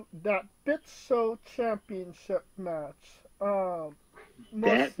AEW That Bitch Show Championship match.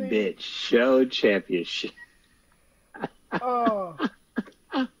 That Bitch Show Championship.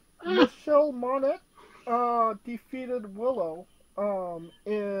 Michelle Monette defeated Willow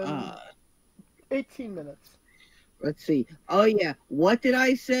Let's see. Oh, yeah. What did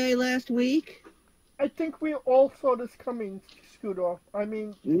I say last week? I think we all saw this coming, Scooter. I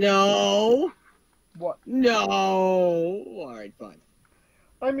mean, No. what? No. All right, fine.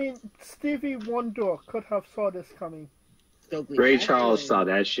 I mean, Stevie Wonder could have saw this coming. Stokely Ray Hathaway- Charles saw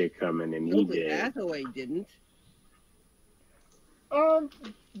that shit coming, and he Stokely did. Hathaway didn't.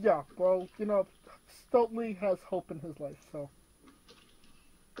 Yeah, well, you know, Stokely has hope in his life, so.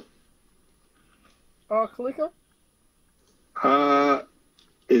 Kaliko?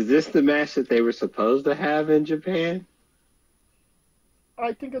 Is this the match that they were supposed to have in Japan?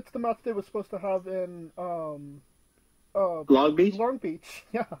 I think it's the match they were supposed to have in, Long Beach? Long Beach,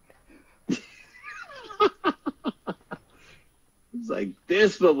 yeah. It's like,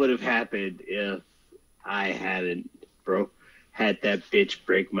 this what would have happened if I hadn't had that bitch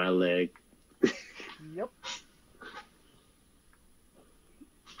break my leg. Yep.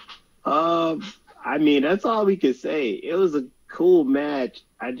 I mean, that's all we can say. It was a cool match.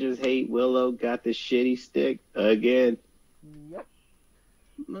 I just hate Willow got the shitty stick again. Yep.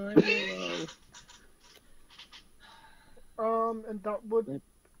 My Willow. And that would...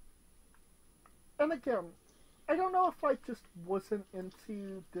 And again, I don't know if I just wasn't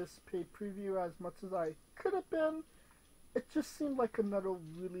into this pay-per-view as much as I could have been. It just seemed like another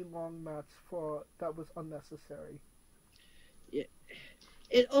really long match that was unnecessary. Yeah.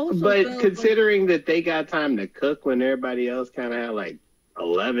 It also But considering that they got time to cook when everybody else kind of had like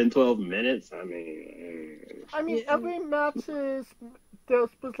 11, 12 minutes, I mean, every match is... There was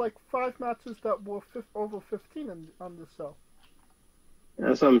like 5 matches that were over 15 on the show.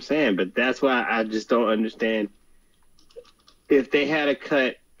 that's what I'm saying. But that's why I just don't understand. If they had to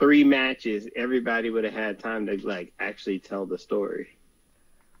cut 3 matches, everybody would have had time to like actually tell the story.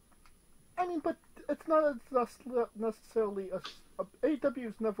 I mean, but it's not necessarily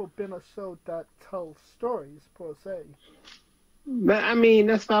AEW's never been a show that tells stories per se. But I mean,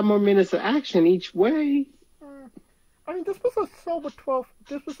 that's 5 more minutes of action each way. I mean, this was a show with 12.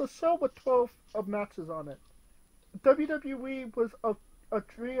 This was a show with 12 matches on it. WWE was a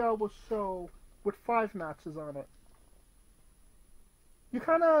 3-hour show with 5 matches on it. You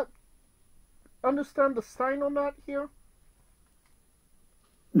kind of understand the Steinomat here?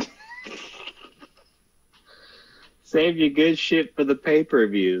 Save your good shit for the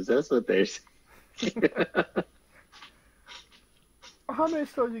pay-per-views. That's what they're saying. How many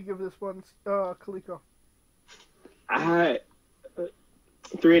stars do you give this one, Kaliko? 3.5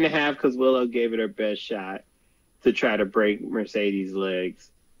 because Willow gave it her best shot to try to break Mercedes'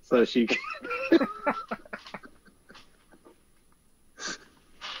 legs so she could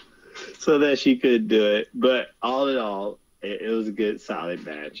so that she could do it. But all in all, it was a good, solid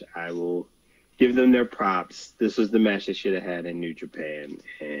match. I will give them their props. This was the match they should have had in New Japan.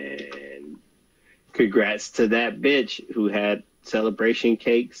 And congrats to that bitch who had celebration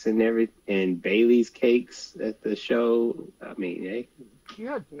cakes and Bailey's cakes at the show. I mean, hey. You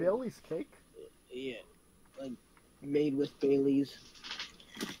had Bailey's cake? Yeah. Like, made with Bailey's.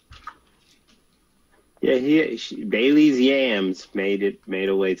 Yeah, Bailey's yams made a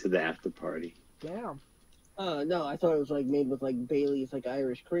way to the after party. Damn. No, I thought it was like made with like Bailey's like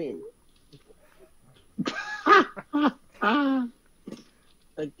Irish cream.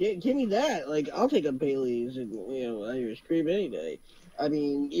 Like, give me that. Like, I'll take a Bailey's and Irish cream any day. I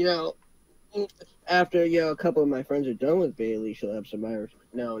mean, after a couple of my friends are done with Bailey, she'll have some Irish.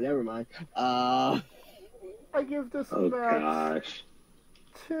 No, never mind. I give this Oh match gosh.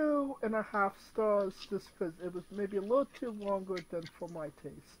 2.5 stars just because it was maybe a little too longer than for my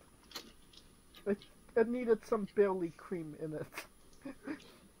taste. It needed some Bailey cream in it.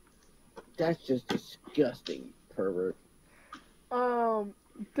 That's just disgusting, pervert.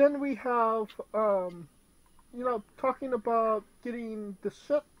 Then we have, talking about getting the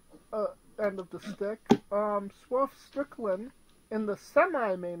shit end of the stick. Swerve Strickland in the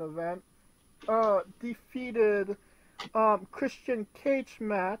semi-main event defeated Christian Cage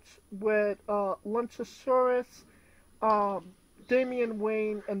match with Luchasaurus, Damian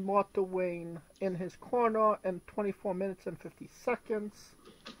Wayne, and Martha Wayne in his corner in 24 minutes and 50 seconds.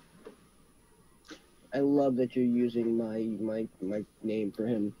 I love that you're using my name for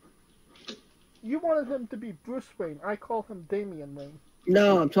him. You wanted him to be Bruce Wayne. I call him Damian Wayne.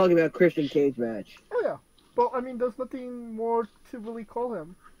 No, I'm talking about Christian Cage match. Oh, yeah. But, I mean, there's nothing more to really call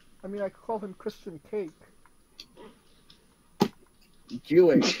him. I mean, I could call him Christian Cake.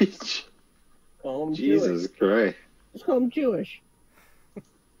 Jewish. Call him Jesus Jewish. Christ. Just call him Jewish.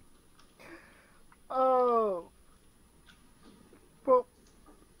 Oh.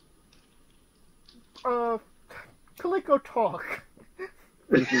 Well, Kaliko talk.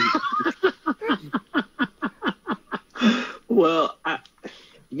 Well,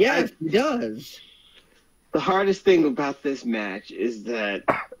 Yes, he does. the hardest thing about this match is that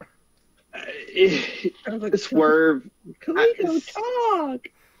Swerve. Can we go talk?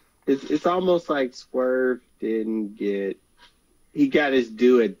 It's almost like Swerve didn't get. He got his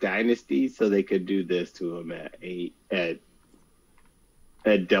due at Dynasty, so they could do this to him at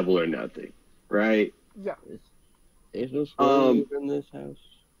Double or Nothing, right? Yeah. There's no swerve in this house.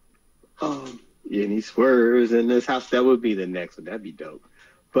 Any swerves in this house? That would be the next one. That'd be dope.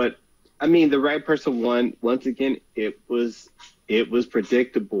 But I mean, the right person won. Once again, it was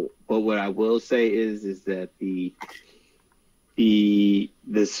predictable. But what I will say is that the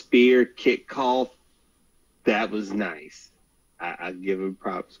spear kick call, that was nice. I give him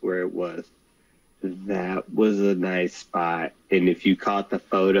props where it was. That was a nice spot. And if you caught the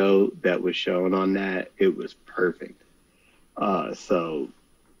photo that was shown on that, it was perfect. So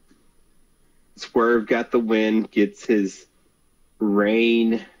Swerve got the win, gets his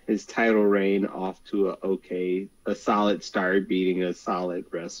title reign off to a solid start, beating a solid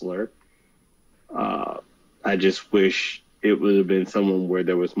wrestler. I just wish it would have been someone where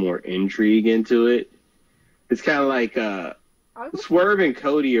there was more intrigue into it. It's kind of like Swerve and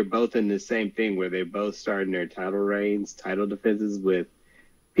Cody are both in the same thing where they're both starting their title defenses with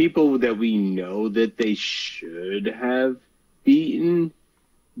people that we know that they should have beaten,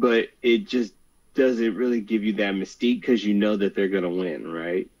 but it just doesn't really give you that mystique because you know that they're going to win,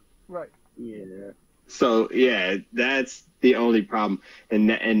 right? Right. Yeah. So, yeah, that's the only problem. And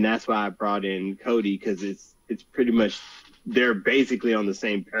that's why I brought in Cody, because it's pretty much they're basically on the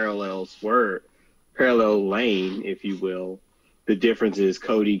same parallel lane, if you will. The difference is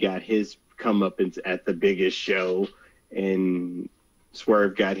Cody got his comeuppance at the biggest show, and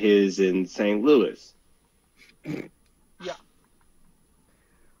Swerve got his in St. Louis. Yeah.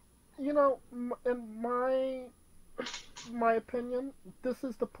 You know, in my opinion, this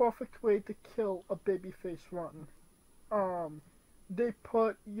is the perfect way to kill a babyface run. They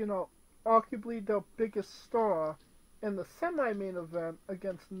put, arguably their biggest star in the semi-main event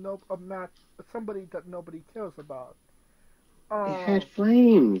against somebody that nobody cares about. It had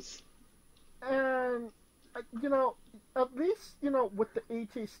flames. And, at least, with the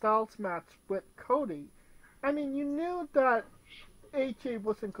AJ Styles match with Cody, I mean, you knew that AJ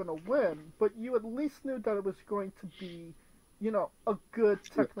wasn't going to win, but you at least knew that it was going to be, a good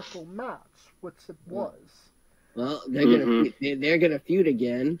technical match, which it was. Well, they're gonna feud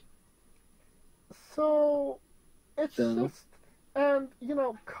again. So it's just, and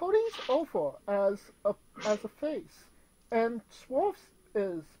Cody's over as a face, and Swerve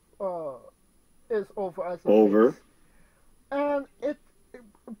is over as a face. And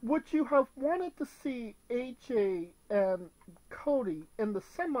would you have wanted to see AJ and Cody in the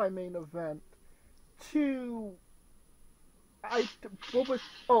semi-main event to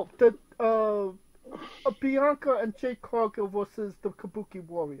Bianca and Jade Cargill versus the Kabuki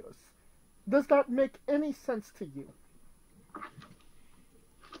Warriors? Does that make any sense to you?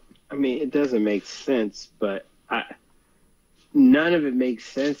 I mean, it doesn't make sense, but none of it makes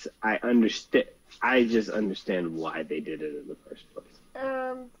sense. I just understand why they did it in the first place.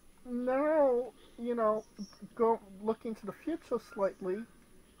 And now, looking to the future slightly,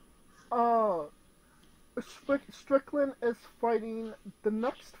 Strickland is fighting the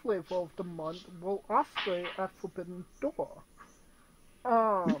next flavor of the month, Will Ospreay at Forbidden Door.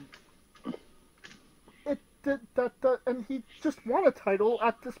 And he just won a title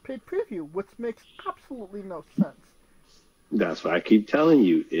at this paid preview, which makes absolutely no sense. That's why I keep telling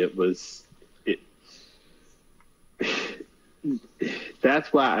you,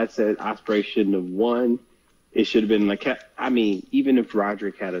 that's why I said Ospreay shouldn't have won. It should have been like, even if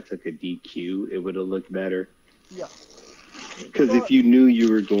Roderick had took a DQ, it would have looked better. Yeah. Because if you knew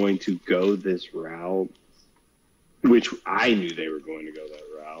you were going to go this route, which I knew they were going to go that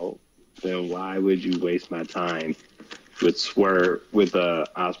route, then why would you waste my time with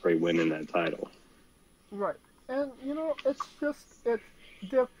Ospreay winning that title? Right. And, it's just,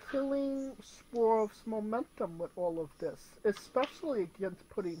 they're killing Swerve's momentum with all of this, especially against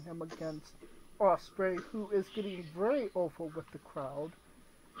putting him against Ospreay, who is getting very over with the crowd.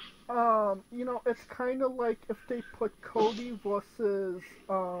 It's kind of like if they put Cody versus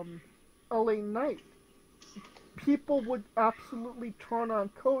LA Knight. People would absolutely turn on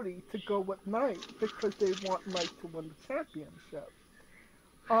Cody to go with Knight because they want Knight to win the championship.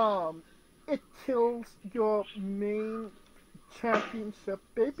 It kills your main championship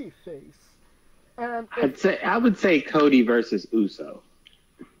babyface. And I would say Cody versus Uso.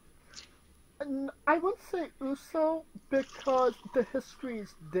 I would say Uso because the history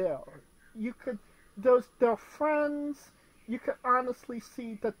is there. They're friends. you could honestly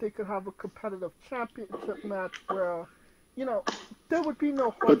see that they could have a competitive championship match where, you know, there would be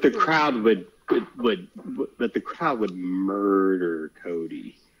no. But the crowd would murder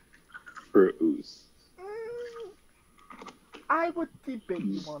Cody for Uso. I would debate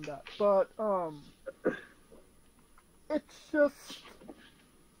you on that, but it's just.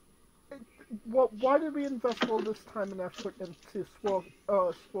 Why did we invest all this time and effort into Swerve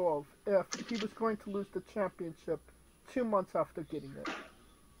if he was going to lose the championship 2 months after getting it?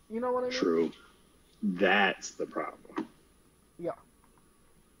 You know what I mean? True. That's the problem. Yeah.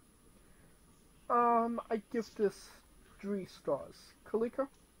 I give this 3 stars. Kalika?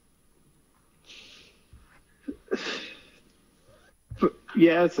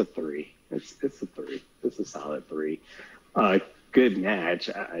 Yeah, it's a 3. It's a 3. It's a solid 3. Good match.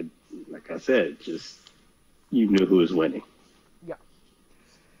 Like I said, just you knew who was winning. Yeah.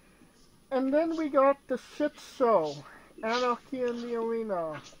 And then we got the shit show, Anarchy in the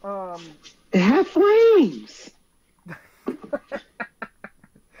Arena. It had flames.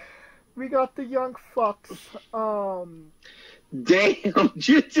 We got the Young Fucks. Damn,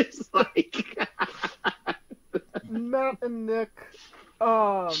 you just like Matt and Nick.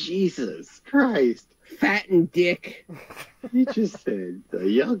 Jesus Christ. Fat and dick. You just said the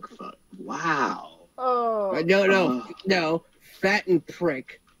young fuck. Wow. No. Fat and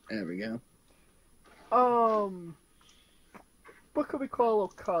prick. There we go. What could we call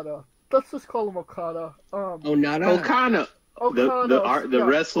Okada? Let's just call him Okada. Okada. The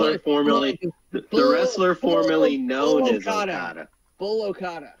wrestler formerly known as Okada. Bull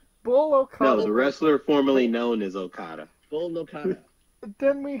Okada. Bull Okada. No, the wrestler formerly known as Okada. Bull Okada.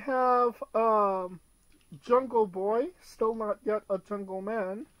 Then we have Jungle Boy, still not yet a Jungle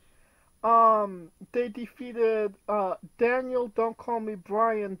Man. They defeated Daniel, Don't Call Me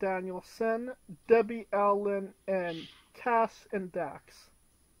Brian Danielson, Debbie Allen, and Cass and Dax.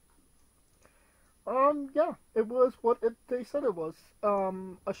 Yeah, it was what they said it was.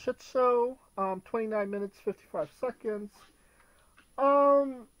 A shit show, 29 minutes, 55 seconds.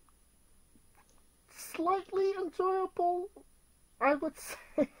 Slightly enjoyable, I would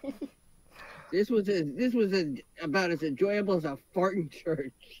say. This was about as enjoyable as a fart in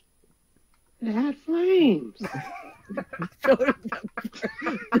church. It had flames. So did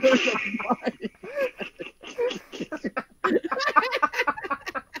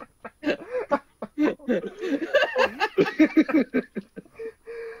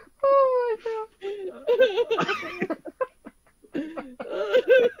Oh my god.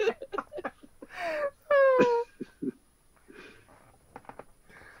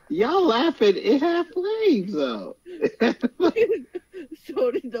 Y'all laughing? It had flames though.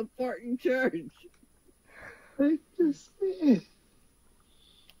 So did the fart in church.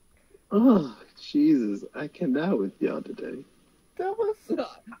 Oh Jesus! I cannot with y'all today. That was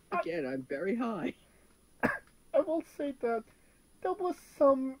Again, I'm very high. I will say that there was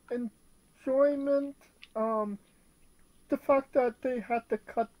some enjoyment. The fact that they had to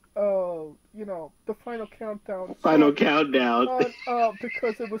cut, the final countdown.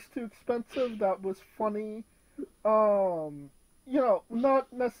 Because it was too expensive. That was funny. Not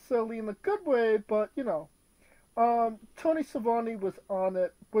necessarily in a good way, but Tony Schiavone was on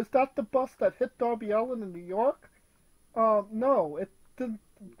it. Was that the bus that hit Darby Allin in New York? No, it didn't.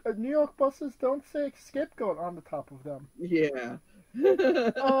 New York buses don't say scapegoat on the top of them. Yeah.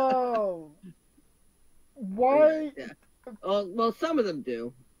 Why? Yeah. Well, some of them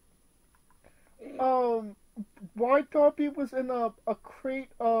do. Why Darby was in a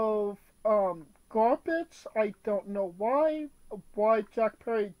crate of garbage? I don't know why. Why Jack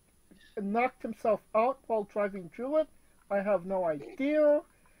Perry knocked himself out while driving through it? I have no idea.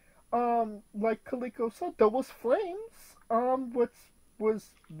 Like Kaliko said, there was flames. Which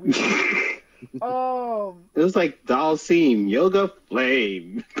was weird. It was like Dalsim Yoga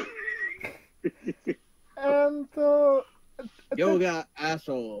Flame. And Yoga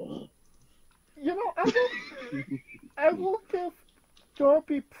asshole. I will give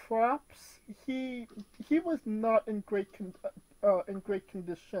Darby props. He was not in great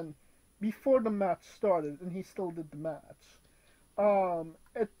condition before the match started, and he still did the match.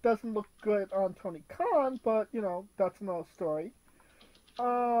 It doesn't look good on Tony Khan, but that's another story.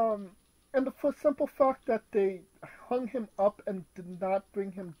 And for simple fact that they hung him up and did not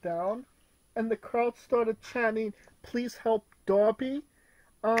bring him down, and the crowd started chanting, "Please help Darby,"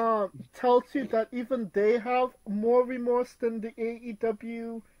 tells you that even they have more remorse than the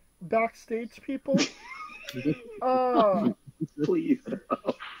AEW backstage people. Please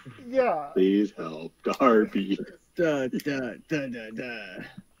help. Yeah. Please help Darby. Da, da, da, da, da.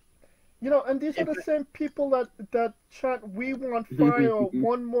 You know, and these are the same people that chant, "We want fire,"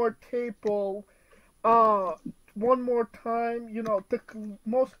 "One more table," "One more time." You know, the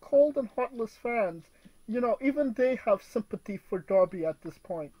most cold and heartless fans. You know, even they have sympathy for Darby at this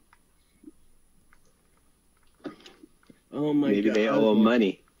point. Oh my Maybe god. they owe him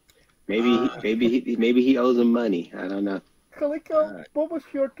money. Maybe he owes him money. I don't know. Kaliko, what was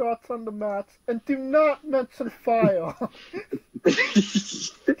your thoughts on the match? And do not mention fire.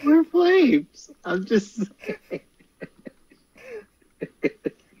 We're flames. I'm just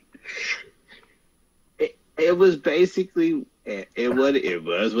it was basically it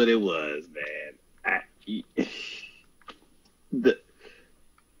was what it was, man.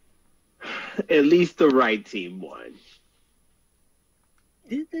 At least the right team won.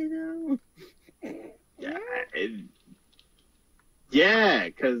 Did they know? Yeah,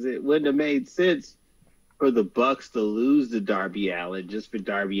 because it wouldn't have made sense for the Bucks to lose to Darby Allin just for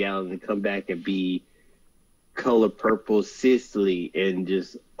Darby Allin to come back and be color purple Sicily and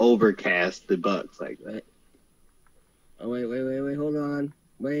just overcast the Bucks like that. Oh wait, hold on.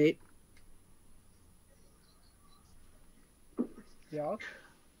 Wait. Yeah.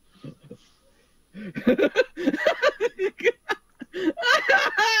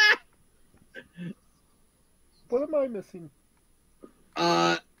 What am I missing?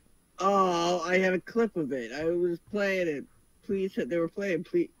 I have a clip of it. I was playing it. Please, they were playing.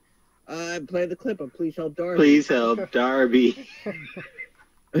 Please, I'm playing the clip of "Please Help Darby." Please help Darby.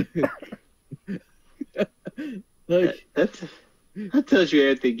 Look, that tells you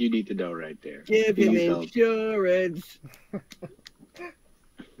everything you need to know right there. give him Please help. insurance.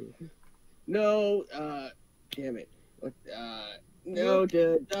 No, damn it. What? No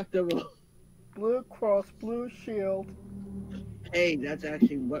deductible. Blue Cross Blue Shield. Hey, that's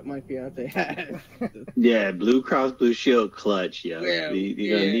actually what my fiance has. Yeah, Blue Cross Blue Shield clutch. Yeah, Yeah,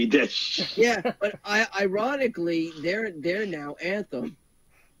 you're gonna need that shit. Yeah, but ironically, they're now Anthem.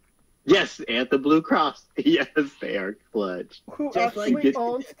 Yes, Anthem Blue Cross. Yes, they are clutch. Who Just actually like-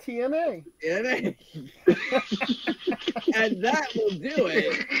 owns TNA. And that will do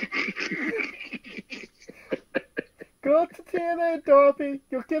it. Go to TNA, Darby.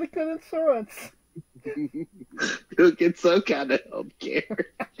 You'll get a good insurance. You'll get some kind of health care.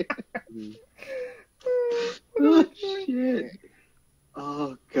 Oh, shit.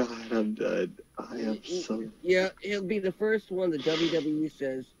 Oh, God, I'm done. I am so... Yeah, he'll be the first one that WWE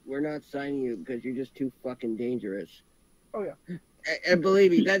says, "We're not signing you because you're just too fucking dangerous." Oh, yeah. And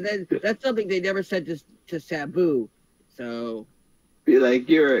believe me, that's something they never said to Sabu. So... Be like,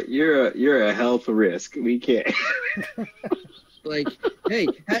 you're a health risk. We can't. Like, hey,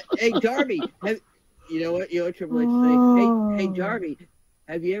 Darby, you know what Triple H say? Hey, Darby,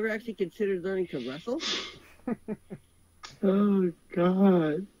 have you ever actually considered learning to wrestle? Oh,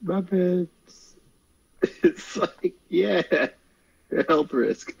 God. My bad. It's like, yeah, a health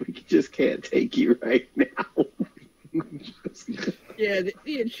risk. We just can't take you right now. Yeah,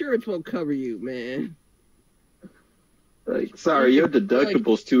 the insurance won't cover you, man. Like, sorry, your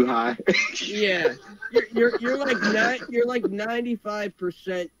deductible's too high. Yeah, you're like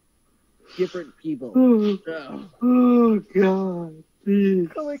 95% different people. So. Oh, God. Please.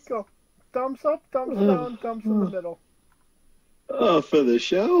 Kaliko. Thumbs up, thumbs down, thumbs in the middle. Oh, for the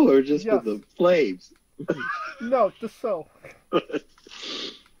show or just Yes. for the flames? No, the show.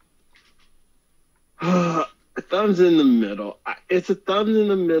 Thumbs in the middle. It's a thumbs in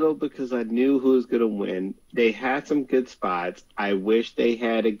the middle because I knew who was going to win. They had some good spots. I wish they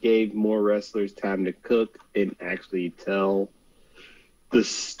had gave more wrestlers time to cook and actually tell the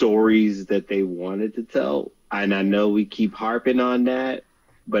stories that they wanted to tell. And I know we keep harping on that,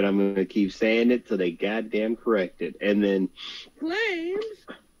 but I'm going to keep saying it till they goddamn correct it. And then Flames.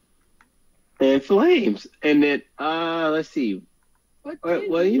 And then let's see.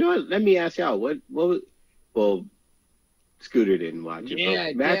 Well, you know what? Let me ask y'all. Well, Scooter didn't watch it.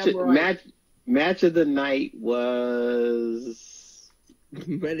 Yeah, But damn right. match of the night was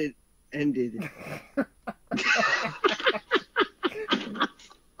When it ended.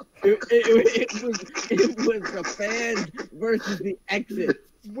 It was the fans versus the exit.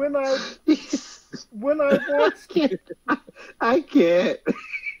 When I watched, I can't.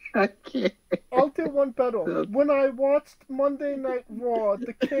 I'll do one better. When I watched Monday Night Raw,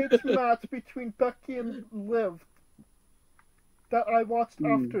 the cage match between Becky and Liv, that I watched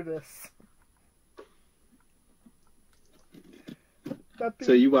after this.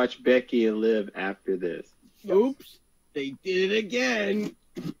 So you watched Becky and Liv after this? Yes. Oops, they did it again.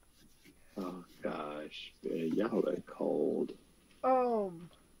 Oh gosh, man, y'all are cold.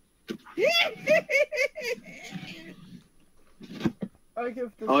 I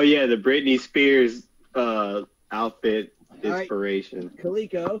give this. Oh yeah, the Britney Spears outfit inspiration.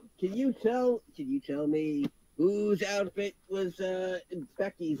 Kaliko, can you tell me whose outfit was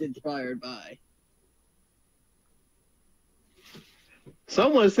Becky's inspired by?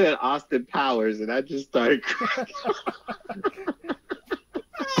 Someone said Austin Powers, and I just started crying.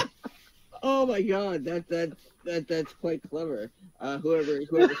 Oh my God, that's quite clever.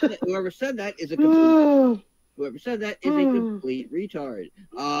 Whoever said that is a complete retard.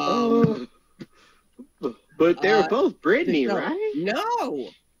 But they were both Britney, right? No,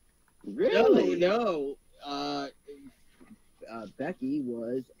 Really? no. Becky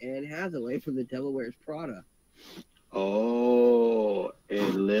was Anne Hathaway from The Devil Wears Prada. Oh,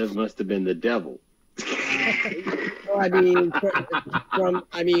 and Liv must have been the devil. From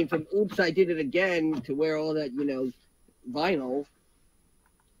Oops, I Did It Again to wear all that, vinyl.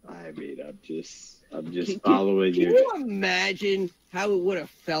 I mean, I'm just following you. Can you imagine how it would have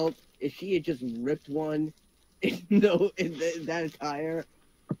felt if she had just ripped one in that attire?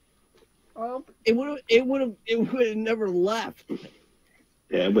 It would have never left.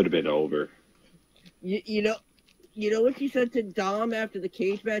 Yeah, it would have been over. You know what she said to Dom after the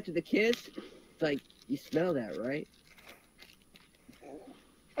cage match of the kiss? It's like, you smell that, right?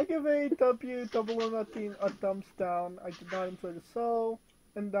 I give AEW Double or Nothing a thumbs down. I did not enjoy the show,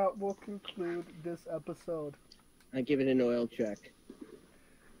 and that will conclude this episode. I give it an oil check.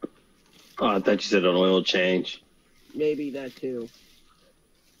 Oh, I thought you said an oil change. Maybe that too.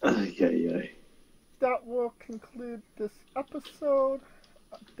 Yeah. That will conclude this episode.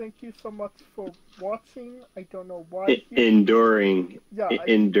 Thank you so much for watching. I don't know why enduring.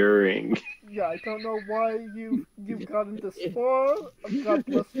 Enduring. Yeah, I don't know why you've gotten this far. God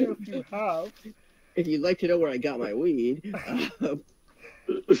bless you if you have. If you'd like to know where I got my weed.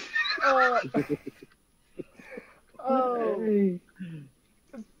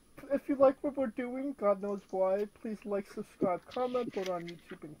 If you like what we're doing, God knows why, please like, subscribe, comment, both on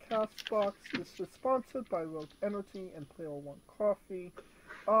YouTube and Castbox. This is sponsored by Rogue Energy and Player One Coffee.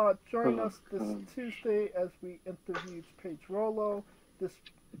 Join us this Tuesday as we interview Paige Rollo, this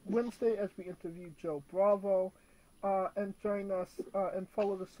Wednesday as we interview Joe Bravo, and join us and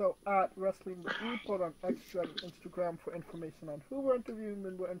follow the show at Wrestling with E, both on X, and Instagram for information on who we're interviewing,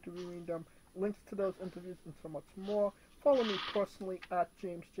 when we're interviewing them, links to those interviews, and so much more. Follow me personally at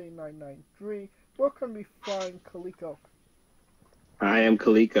JamesJ993. Where can we find Kaliko? I am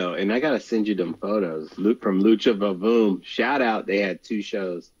Kaliko, and I gotta send you them photos. From Lucha Vavoom. Shout out! They had 2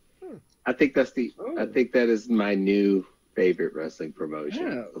 shows. I think that is my new favorite wrestling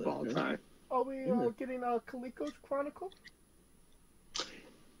promotion of all time. Are we getting Kaliko's Chronicle?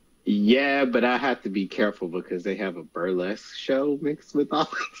 Yeah, but I have to be careful because they have a burlesque show mixed with all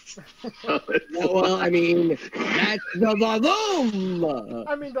this. Well, I mean, that's the Vavoom!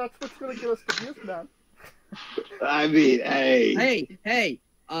 I mean, that's what's going to get us the views, man. I mean, hey. Hey.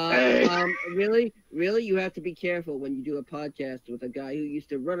 Really, you have to be careful when you do a podcast with a guy who used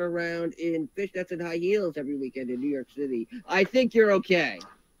to run around in fishnets and high heels every weekend in New York City. I think you're okay.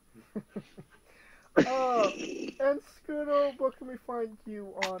 And Scooter, where can we find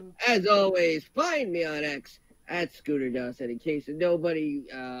you on? As always, find me on X at Scooter Dawson. In case nobody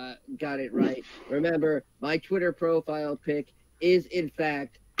got it right, remember my Twitter profile pic is in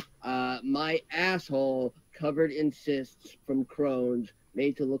fact my asshole covered in cysts from Crohn's,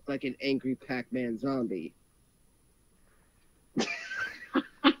 made to look like an angry Pac-Man zombie.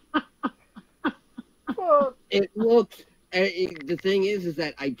 Well, it looks. The thing is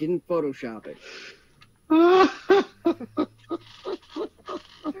that I didn't Photoshop it.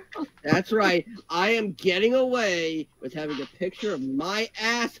 That's right. I am getting away with having a picture of my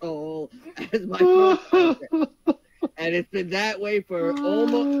asshole as my profile pic. And it's been that way for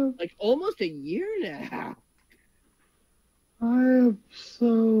almost a year now. I am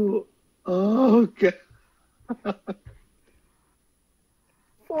so... Oh, God.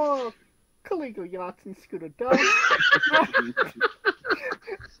 For Kaliko Yachts and Scooter Dog,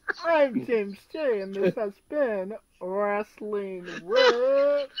 I'm James J, and this has been Wrestling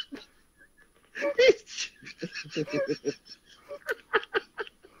with...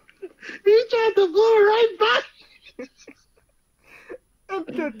 He tried to blow right by.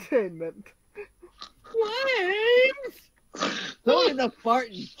 Entertainment. Flames! Go to the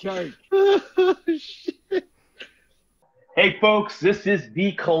Barton Church. Oh, shit. Hey, folks, this is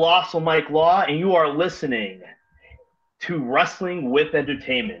the Colossal Mike Law, and you are listening to Wrestling with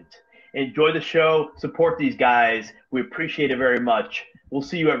Entertainment. Enjoy the show. Support these guys. We appreciate it very much. We'll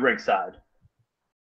see you at ringside.